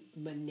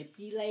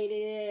manipulated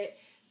it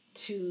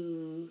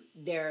to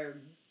their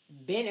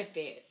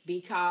benefit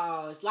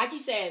because, like you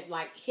said,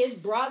 like his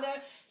brother,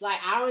 like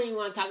I don't even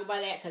want to talk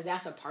about that because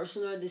that's a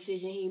personal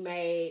decision he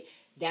made.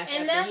 That's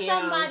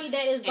somebody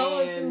that is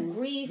going through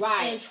grief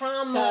and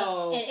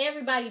trauma, and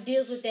everybody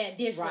deals with that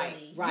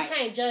differently. Right. You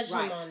can't judge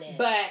him on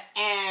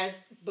that.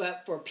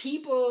 But for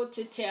people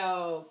to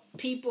tell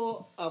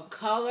people of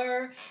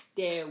color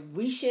that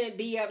we shouldn't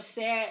be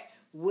upset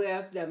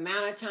with the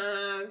amount of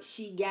time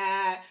she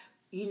got,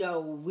 you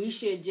know, we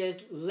should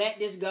just let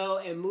this go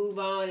and move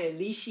on. At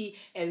least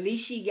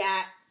she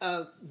got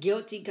a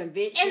guilty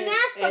conviction. And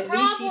that's the problem. At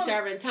least she's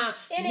serving time.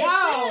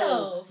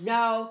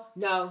 No.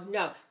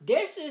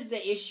 This is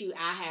the issue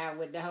I have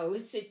with the whole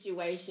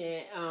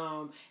situation.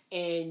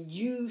 And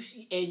you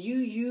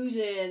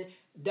using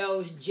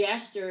those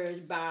gestures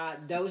by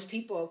those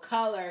people of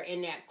color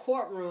in that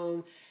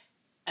courtroom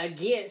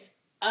against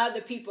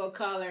other people of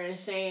color and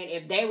saying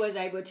if they was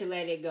able to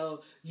let it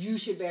go, you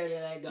should be able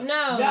to let it go.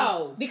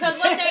 No. Because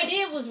what they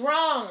did was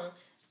wrong.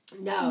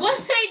 No. What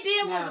they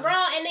did was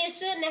wrong, and it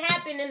shouldn't have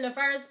happened in the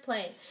first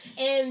place.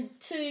 And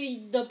to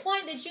the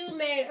point that you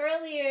made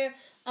earlier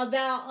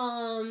about,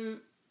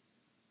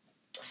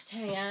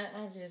 dang,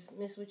 I just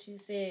missed what you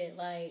said.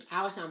 Like,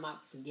 I was talking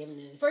about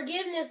forgiveness.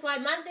 Forgiveness,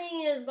 like, my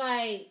thing is,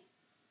 like,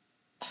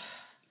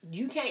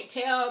 you can't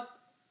tell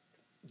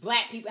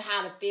black people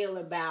how to feel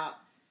about.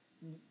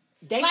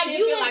 They like still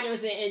feel like it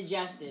was an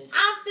injustice.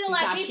 I feel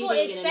like people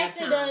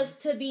expected us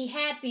to be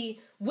happy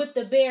with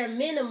the bare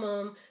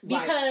minimum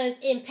because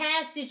in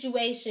past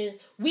situations,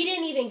 we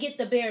didn't even get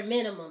the bare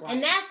minimum. Right.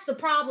 And that's the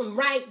problem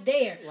right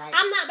there. Right.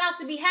 I'm not about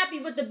to be happy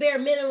with the bare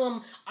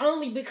minimum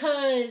only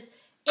because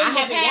in the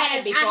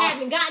past I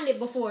haven't gotten it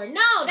before.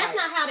 No, that's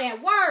not how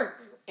that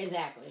works.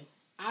 Exactly.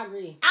 I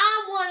agree.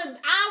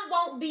 I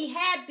won't be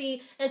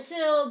happy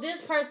until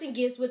this person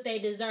gets what they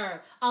deserve.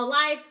 A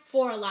life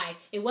for a life.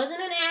 It wasn't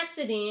an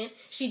accident.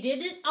 She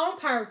did it on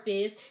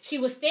purpose. She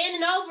was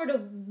standing over the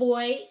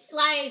boy.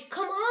 Like,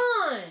 come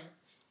on.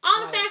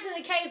 All the facts in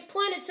the case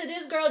pointed to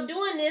this girl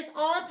doing this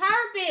on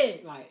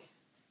purpose.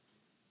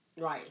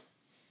 Right.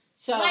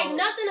 So, like,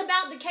 nothing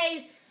about the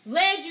case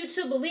led you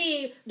to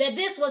believe that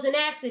this was an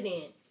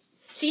accident.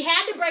 She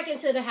had to break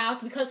into the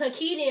house because her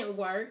key didn't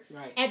work.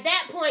 Right. At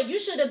that point, you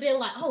should have been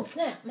like, oh,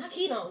 snap, my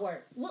key don't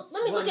work.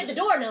 Let me look at the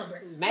door number.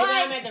 Maybe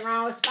I'm at the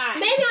wrong spot.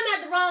 Maybe I'm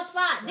at the wrong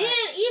spot. Right.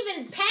 Then,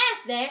 even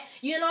past that,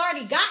 you had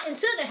already got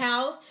into the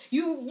house.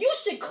 You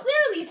should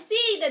clearly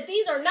see that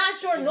these are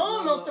not your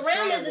normal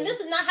surroundings, and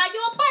this is not how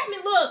your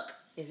apartment look.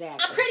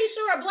 Exactly. I'm pretty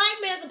sure a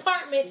black man's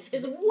apartment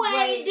is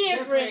way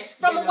different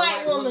from a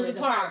white woman's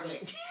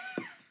apartment.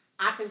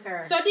 I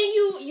concur. So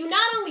then you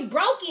not only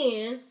broke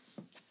in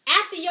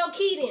after your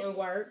key didn't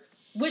work,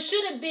 which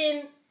should have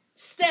been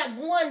step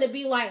one to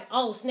be like,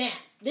 oh, snap,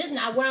 this is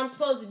not where I'm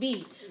supposed to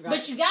be. Right.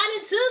 But you got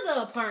into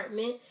the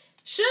apartment,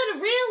 should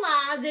have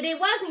realized that it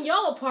wasn't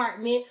your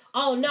apartment.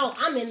 Oh, no,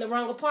 I'm in the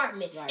wrong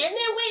apartment. Right. And then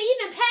went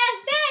even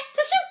past that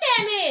to shoot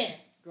that man.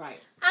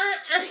 Right.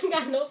 I ain't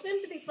got no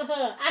sympathy for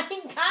her. I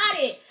ain't got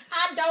it.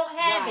 I don't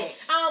have it.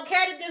 I don't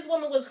care that this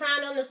woman was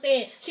crying on the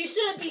stand. She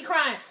should be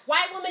crying.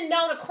 White women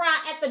know to cry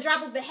at the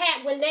drop of the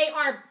hat when they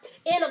are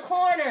in a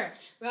corner.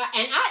 Right.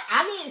 And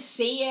I didn't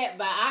see it,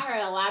 but I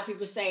heard a lot of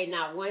people say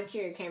not one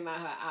tear came out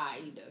her eye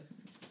either.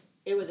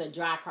 It was a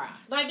dry cry.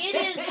 Like, it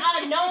is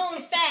a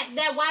known fact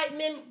that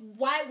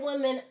white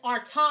women are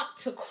taught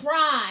to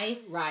cry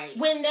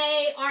when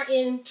they are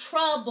in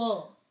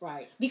trouble.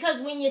 Right.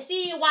 Because when you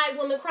see a white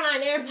woman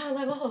crying, everybody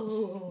like,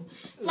 oh.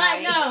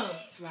 Like, no.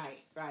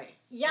 Right.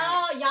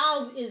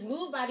 Y'all is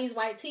moved by these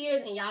white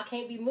tears, and y'all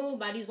can't be moved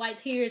by these white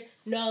tears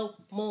no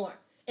more.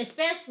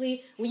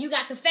 Especially when you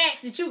got the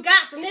facts that you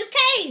got from this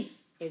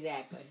case.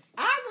 Exactly.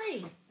 I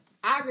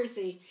agree,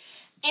 see.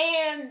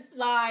 And,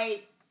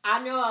 like,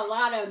 I know a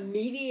lot of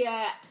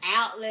media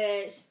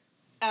outlets,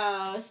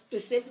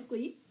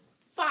 specifically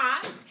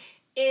Fox,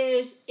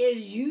 is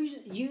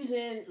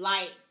using,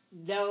 like,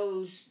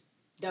 those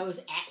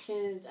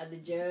actions of the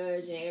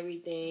judge and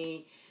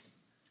everything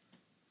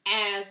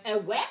as a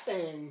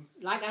weapon,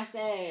 like I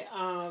said.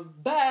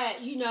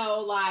 But, you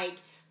know, like,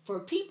 for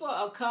people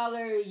of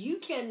color, you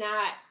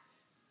cannot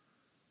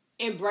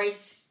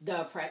embrace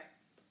the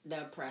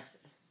oppressor.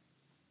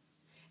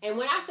 And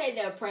when I say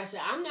the oppressor,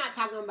 I'm not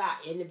talking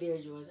about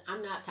individuals.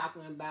 I'm not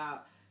talking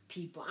about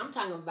people. I'm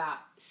talking about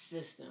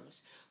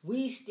systems.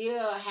 We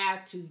still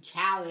have to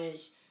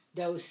challenge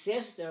those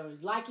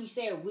systems. Like you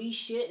said, we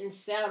shouldn't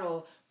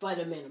settle for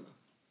the minimum.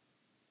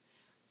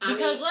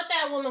 Because what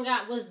that woman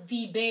got was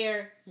the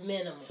bare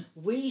minimum.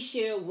 We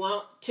should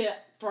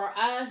for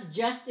us,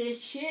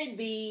 justice should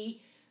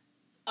be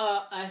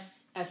a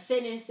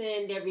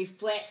sentencing that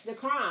reflects the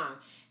crime.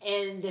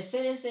 And the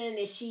sentencing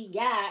that she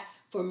got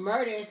for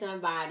murdering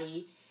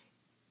somebody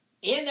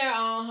in their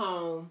own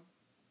home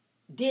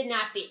did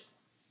not fit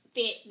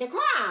the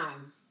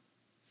crime.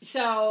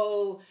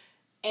 So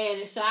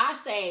I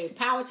say,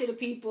 power to the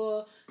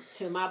people,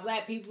 to my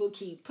black people,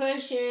 keep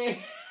pushing,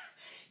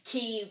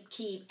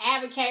 keep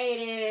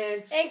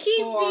advocating, and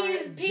keep for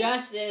these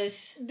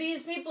justice.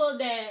 These people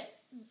that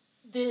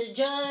the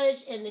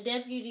judge and the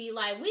deputy,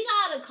 like, we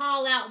gotta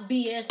call out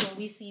BS when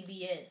we see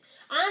BS.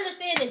 I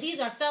understand that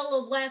these are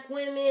fellow black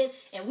women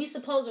and we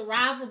supposed to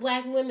ride for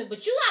black women,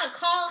 but you gotta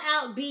call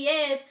out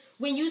BS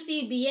when you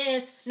see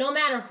BS, no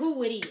matter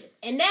who it is.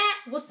 And that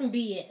was some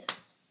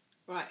BS.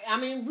 Right. I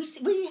mean, we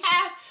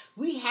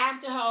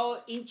have to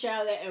hold each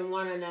other and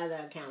one another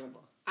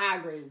accountable. I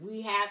agree.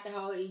 We have to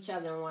hold each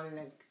other and one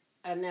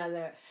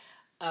another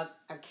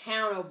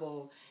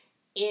accountable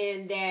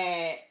in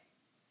that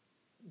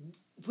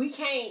we're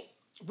trying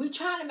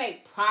to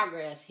make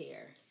progress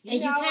here. You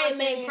can't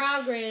make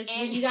progress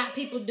when you got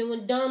people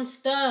doing dumb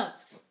stuff.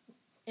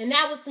 And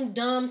that was some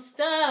dumb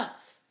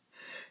stuff.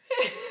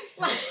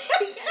 I'm sorry.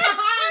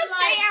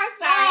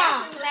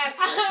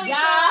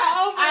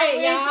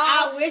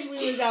 I wish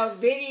we was on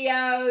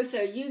video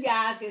so you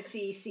guys could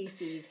see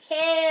Cece's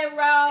head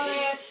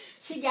rolling.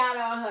 She got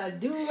on her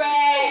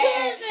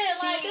do-rag.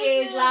 She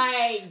is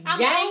like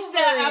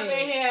gangster up in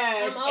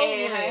here.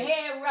 And her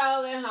head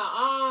rolling, her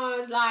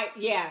arms like,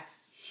 yeah,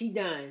 she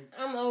done.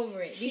 I'm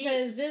over it.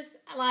 Because this,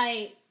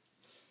 like,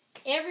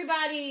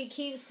 everybody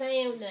keeps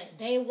saying that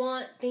they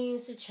want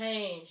things to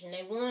change and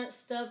they want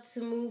stuff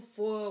to move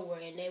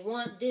forward and they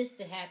want this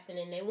to happen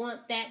and they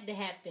want that to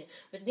happen.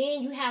 But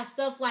then you have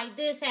stuff like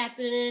this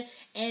happening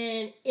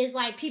and it's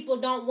like people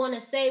don't want to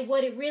say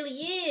what it really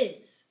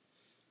is.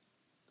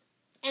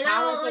 And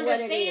I don't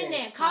understand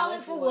that. Call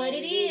it for what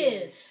it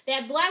is.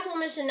 That black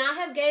woman should not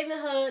have given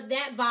her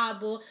that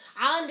Bible.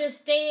 I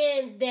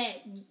understand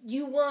that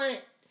you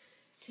want...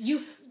 And she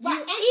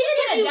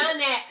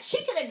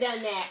could have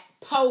done that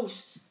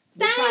post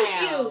the trial.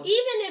 Thank you.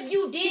 Even if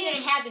you did, she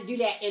didn't have to do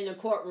that in the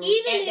courtroom.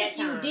 Even if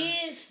you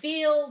did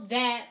feel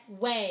that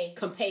way,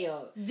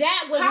 compelled,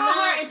 that was call not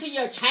her into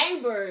your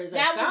chambers.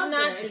 That was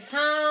not the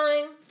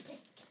time,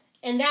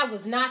 and that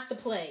was not the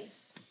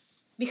place.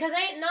 Because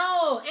ain't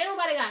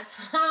nobody got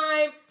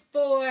time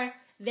for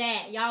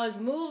that. Y'all is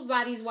moved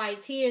by these white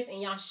tears, and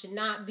y'all should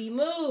not be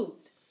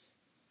moved.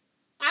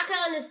 I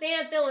can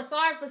understand feeling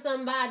sorry for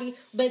somebody,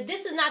 but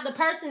this is not the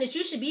person that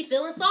you should be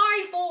feeling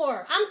sorry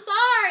for. I'm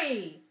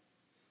sorry.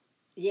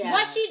 Yeah.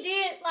 What she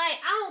did, like,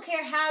 I don't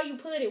care how you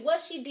put it.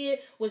 What she did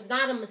was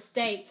not a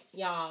mistake,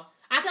 y'all.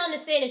 I can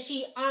understand that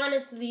she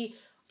honestly...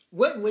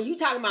 When you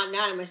talking about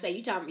not a mistake,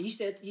 you talking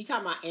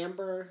about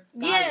Amber?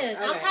 Yes,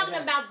 okay, I'm talking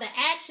about the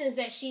actions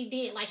that she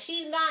did. Like,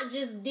 she not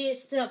just did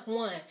step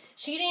 1.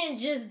 She didn't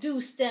just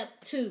do step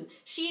 2.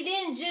 She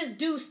didn't just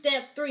do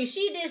step 3.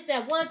 She did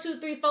step 1, 2,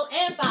 3, 4,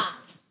 and 5.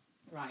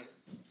 Right.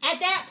 At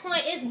that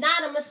point, it's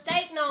not a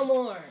mistake no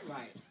more.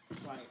 Right.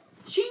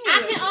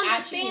 I can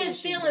understand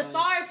feeling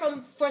sorry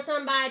for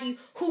somebody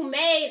who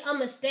made a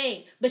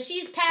mistake, but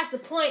she's past the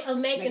point of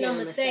making a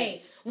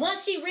mistake.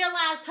 Once she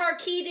realized her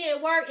key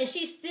didn't work and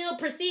she still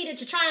proceeded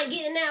to try and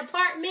get in that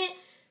apartment,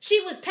 she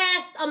was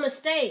past a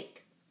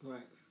mistake. Right.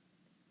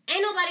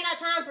 Ain't nobody got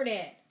time for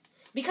that.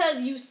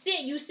 Because you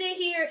sit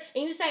here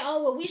and you say,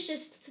 oh, well, we should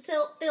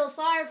still feel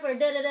sorry for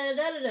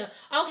da-da-da-da-da-da.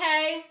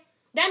 Okay.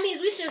 That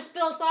means we should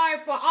feel sorry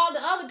for all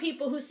the other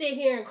people who sit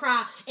here and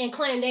cry and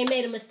claim they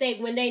made a mistake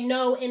when they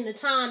know in the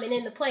time and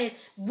in the place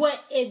what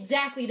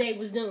exactly they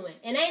was doing.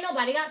 And ain't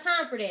nobody got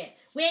time for that.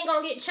 We ain't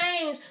gonna get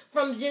changed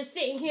from just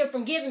sitting here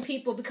from giving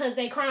people because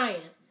they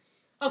crying.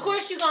 Of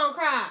course you gonna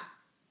cry.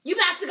 You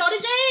about to go to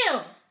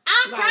jail.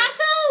 I'll cry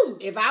too.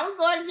 If I would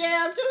go to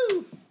jail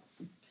too.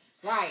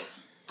 Right.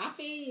 I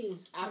feel you.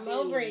 I'm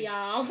over it,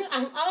 y'all.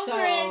 I'm over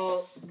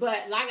it.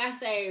 But like I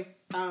say,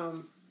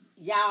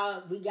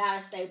 y'all, we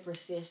gotta stay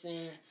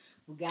persistent.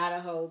 We gotta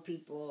hold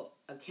people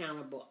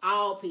accountable.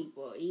 All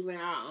people, even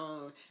our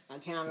own,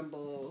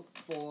 accountable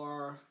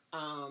for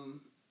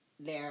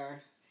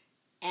their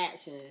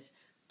actions.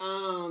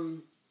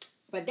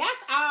 But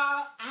that's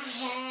all I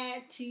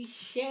had to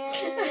share.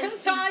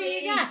 That's all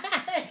you got.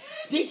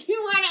 Did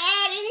you want to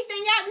add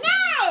anything else?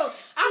 No,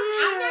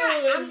 I'm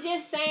not. I'm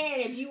just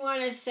saying, if you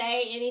want to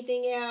say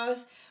anything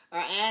else or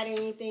add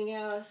anything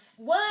else,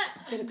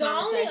 to the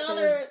only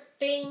other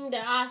thing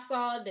that I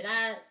saw that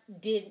I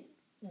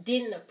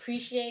didn't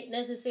appreciate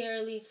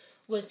necessarily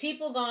was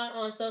people going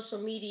on social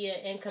media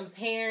and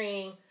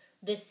comparing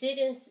the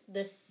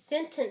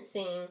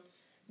sentencing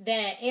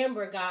that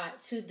Amber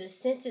got to the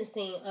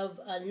sentencing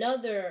of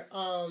another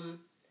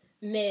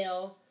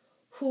male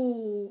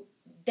who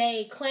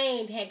they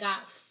claimed had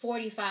got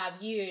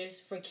 45 years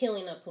for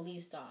killing a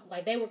police dog.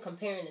 Like, they were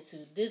comparing the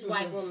two. This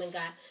white woman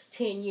got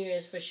 10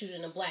 years for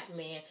shooting a black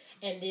man,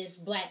 and this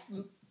black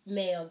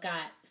male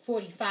got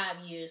 45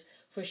 years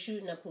for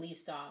shooting a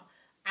police dog.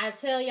 I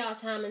tell y'all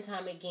time and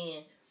time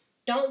again,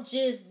 don't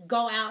just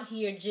go out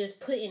here just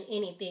putting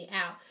anything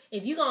out.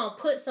 If you're going to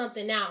put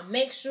something out,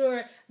 make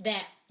sure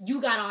that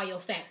you got all your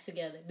facts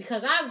together.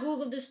 Because I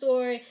Googled the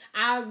story.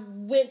 I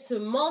went to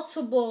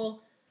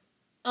multiple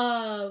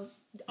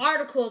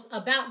articles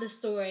about the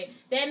story.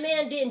 That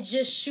man didn't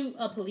just shoot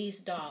a police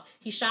dog.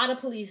 He shot a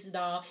police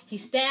dog. He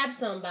stabbed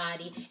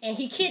somebody. And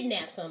he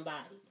kidnapped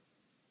somebody.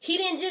 He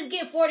didn't just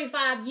get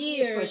 45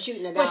 years for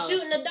shooting a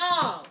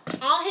dog.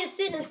 All his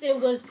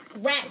sentencing was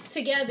wrapped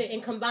together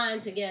and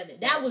combined together.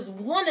 That was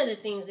one of the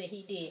things that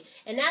he did.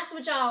 And that's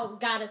what y'all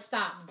gotta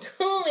stop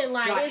doing.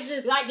 Like, it's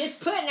just... Like,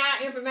 just putting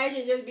out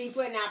information, just be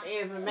putting out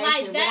information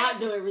like without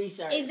doing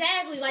research.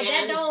 Exactly. Like,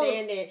 and that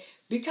understand it.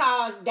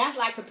 Because that's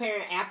like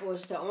comparing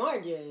apples to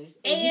oranges.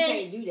 And you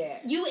can't do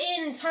that. You,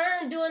 in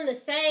turn, doing the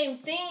same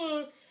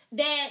thing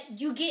that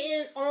you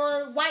getting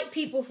on white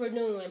people for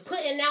doing.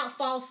 Putting out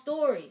false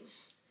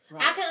stories.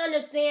 Right. I can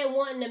understand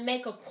wanting to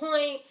make a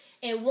point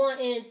and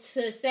wanting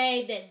to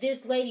say that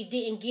this lady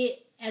didn't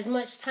get as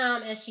much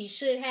time as she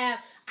should have.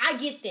 I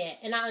get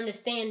that and I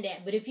understand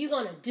that. But if you're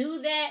going to do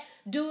that,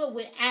 do it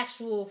with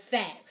actual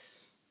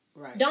facts.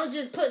 Right. Don't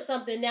just put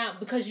something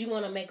out because you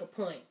want to make a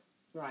point.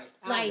 Right.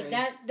 Like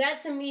that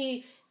to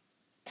me,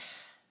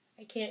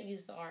 I can't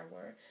use the R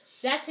word.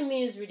 That to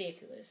me is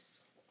ridiculous.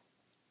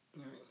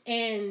 Right.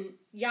 And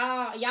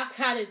y'all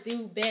gotta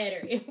do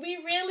better. If we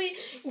really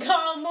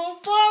gonna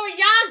move forward,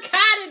 y'all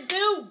gotta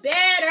do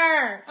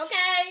better.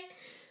 Okay?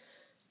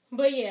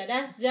 But yeah,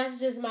 that's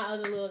just my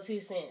other little 2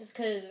 cents.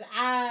 Cause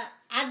I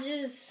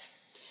just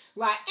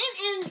right.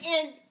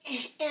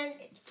 And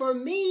for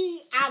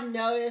me, I've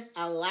noticed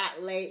a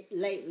lot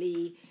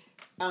lately,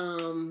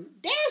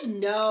 there's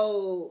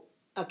no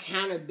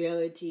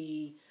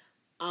accountability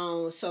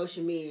on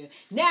social media.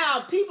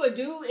 Now, people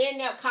do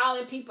end up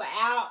calling people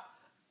out,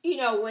 you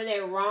know, when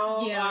they're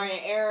wrong or in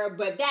error,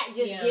 but that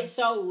just gets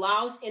so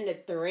lost in the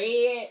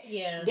thread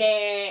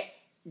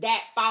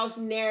that false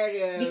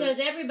narrative. Because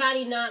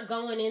everybody not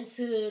going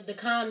into the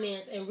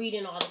comments and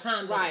reading all the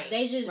comments. Right,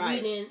 they just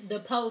reading the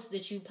post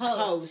that you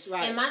post.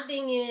 And my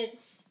thing is,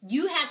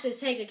 you have to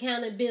take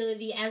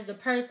accountability as the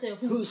person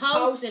who's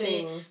posted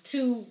it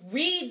to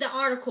read the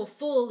article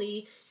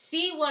fully,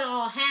 see what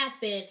all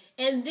happened,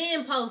 and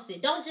then post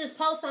it. Don't just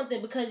post something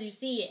because you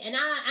see it. And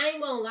I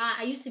ain't gonna lie,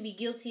 I used to be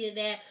guilty of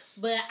that,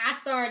 but I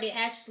started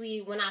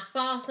actually, when I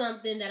saw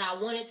something that I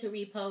wanted to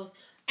repost,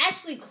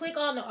 actually click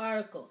on the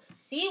article.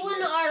 See when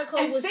the article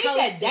was posted.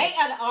 And see the date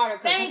of the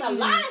article. Because a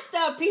lot of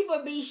stuff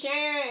people be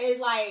sharing is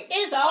like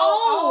it's so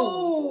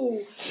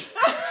old.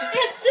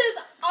 It's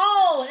just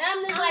old. And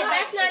I'm just like,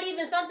 that's not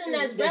even something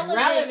that's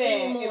relevant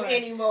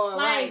anymore.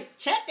 Like,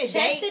 check the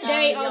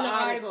date on the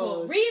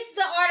article. Read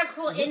the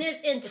article in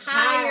its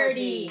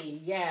entirety.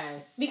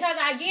 Yes. Because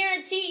I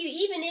guarantee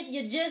you, even if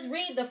you just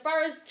read the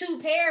first 2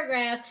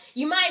 paragraphs,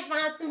 you might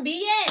find some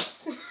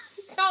BS.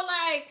 So,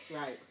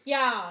 like,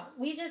 y'all,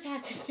 we just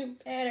have to do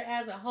better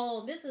as a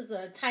whole. This is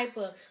a type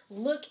of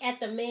look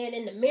at the man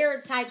in the mirror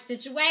type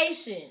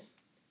situation.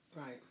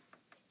 Right.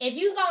 If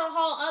you gonna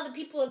hold other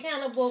people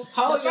accountable,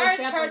 the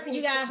first person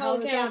you gotta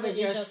hold accountable is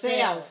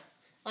yourself.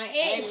 Like,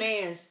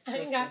 amen. I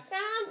ain't got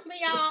time for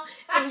y'all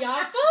and y'all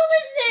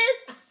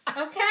foolishness.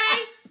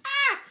 Okay?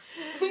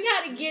 We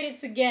gotta get it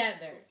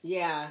together.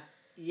 Yeah.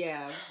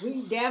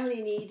 We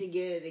definitely need to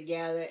get it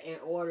together in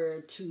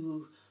order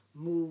to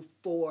move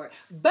forward.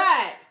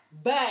 But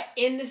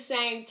in the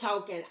same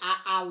token,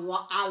 I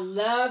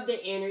love the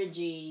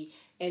energy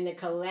and the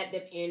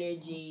collective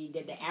energy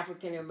that the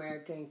African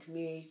American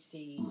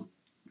community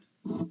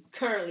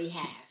currently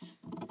has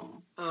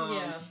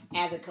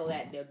as a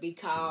collective,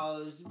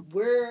 because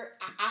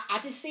I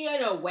just see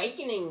an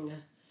awakening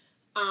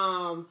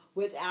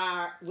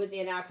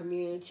within our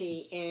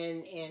community,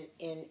 and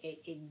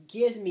it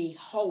gives me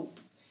hope,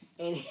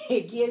 and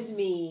it gives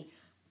me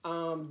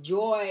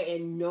joy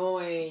in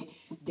knowing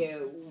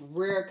that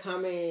we're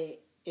coming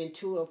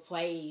into a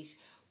place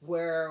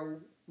where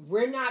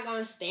we're not going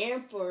to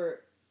stand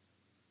for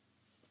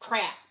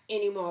crap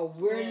anymore.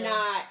 We're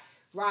not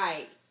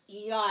like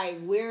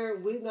we're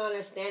going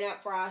to stand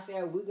up for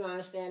ourselves. We're going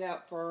to stand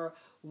up for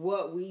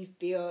what we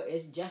feel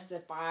is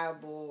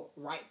justifiable,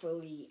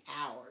 rightfully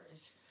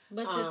ours.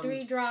 But the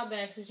 3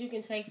 drawbacks that you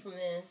can take from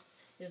this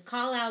is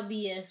call out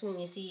BS when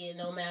you see it,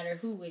 no matter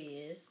who it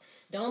is.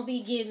 Don't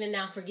be giving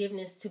out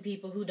forgiveness to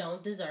people who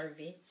don't deserve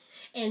it.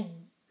 And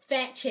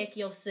fact check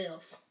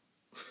yourself.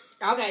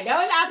 Okay, those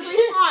are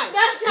 3 points.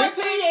 That's your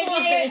Repeat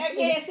it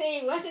again.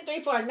 See, what's the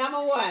 3 points? Number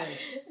 1.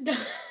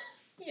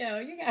 Yo,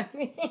 you got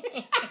me.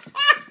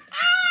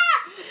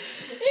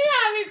 You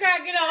got me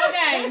cracking up.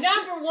 Okay,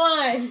 number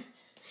 1.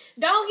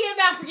 Don't give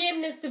out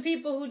forgiveness to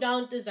people who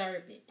don't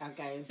deserve it.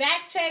 Okay.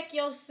 Fact check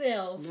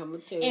yourself. Number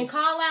 2. And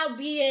call out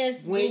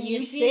BS when you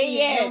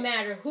see it, no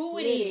matter who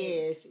it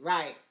is.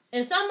 Right.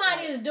 If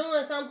somebody is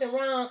doing something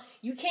wrong,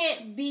 you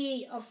can't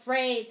be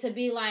afraid to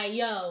be like,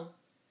 yo,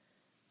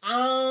 I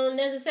don't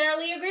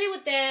necessarily agree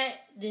with that.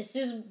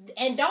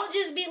 And don't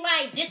just be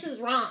like, this is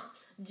wrong.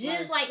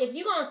 Just like if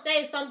you're gonna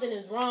say something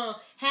is wrong,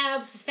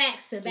 have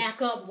facts to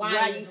back up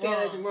why you feel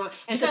it's wrong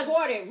and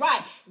support it.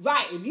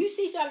 Right. If you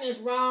see something that's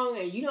wrong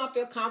and you don't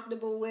feel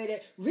comfortable with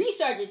it,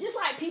 research it. Just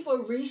like people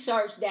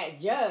research that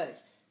judge.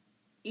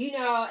 You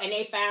know, and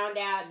they found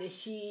out that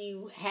she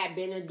had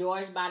been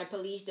endorsed by the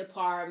police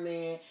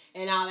department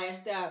and all that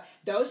stuff.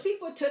 Those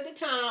people took the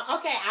time.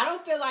 Okay, I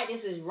don't feel like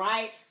this is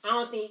right. I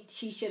don't think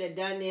she should have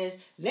done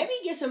this. Let me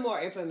get some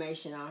more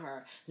information on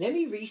her. Let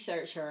me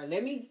research her.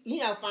 Let me,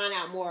 find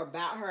out more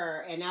about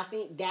her. And I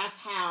think that's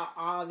how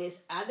all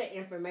this other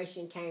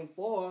information came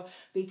forward,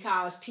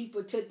 because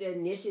people took the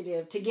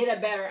initiative to get a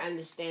better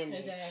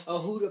understanding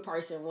of who the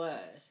person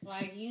was.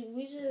 Like,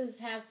 we just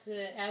have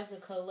to, as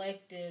a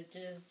collective,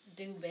 just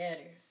do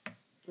better.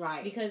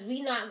 Right. Because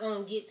we not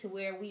going to get to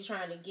where we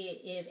trying to get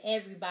if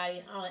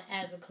everybody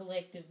as a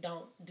collective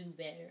don't do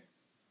better.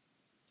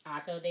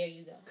 So there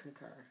you go.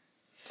 Concur.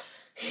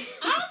 Okay,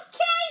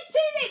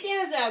 see that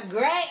there's a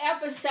great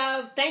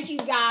episode. Thank you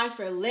guys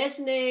for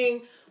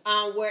listening.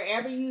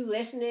 Wherever you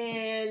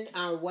listening,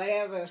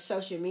 whatever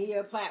social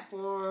media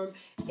platform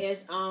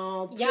is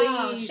on,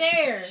 y'all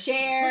share.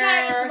 We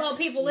gotta get some more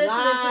people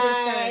listening to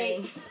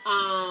this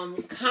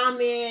thing.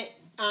 Comment.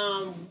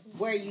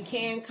 Where you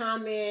can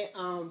comment,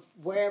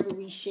 wherever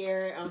we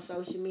share it on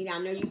social media. I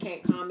know you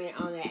can't comment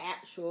on the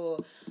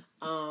actual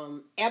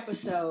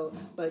episode,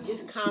 but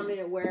just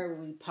comment wherever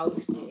we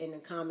post it in the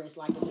comments,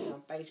 like if it's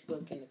on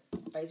Facebook, in the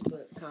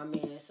Facebook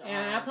comments. And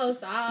I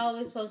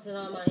always post it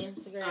on my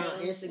Instagram.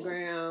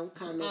 Instagram,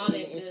 comment all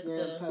in the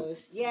Instagram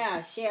post.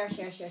 Yeah, share.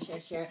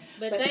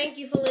 But thank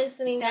you for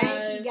listening, guys.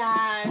 Thank you,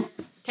 guys.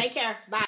 Take care. Bye.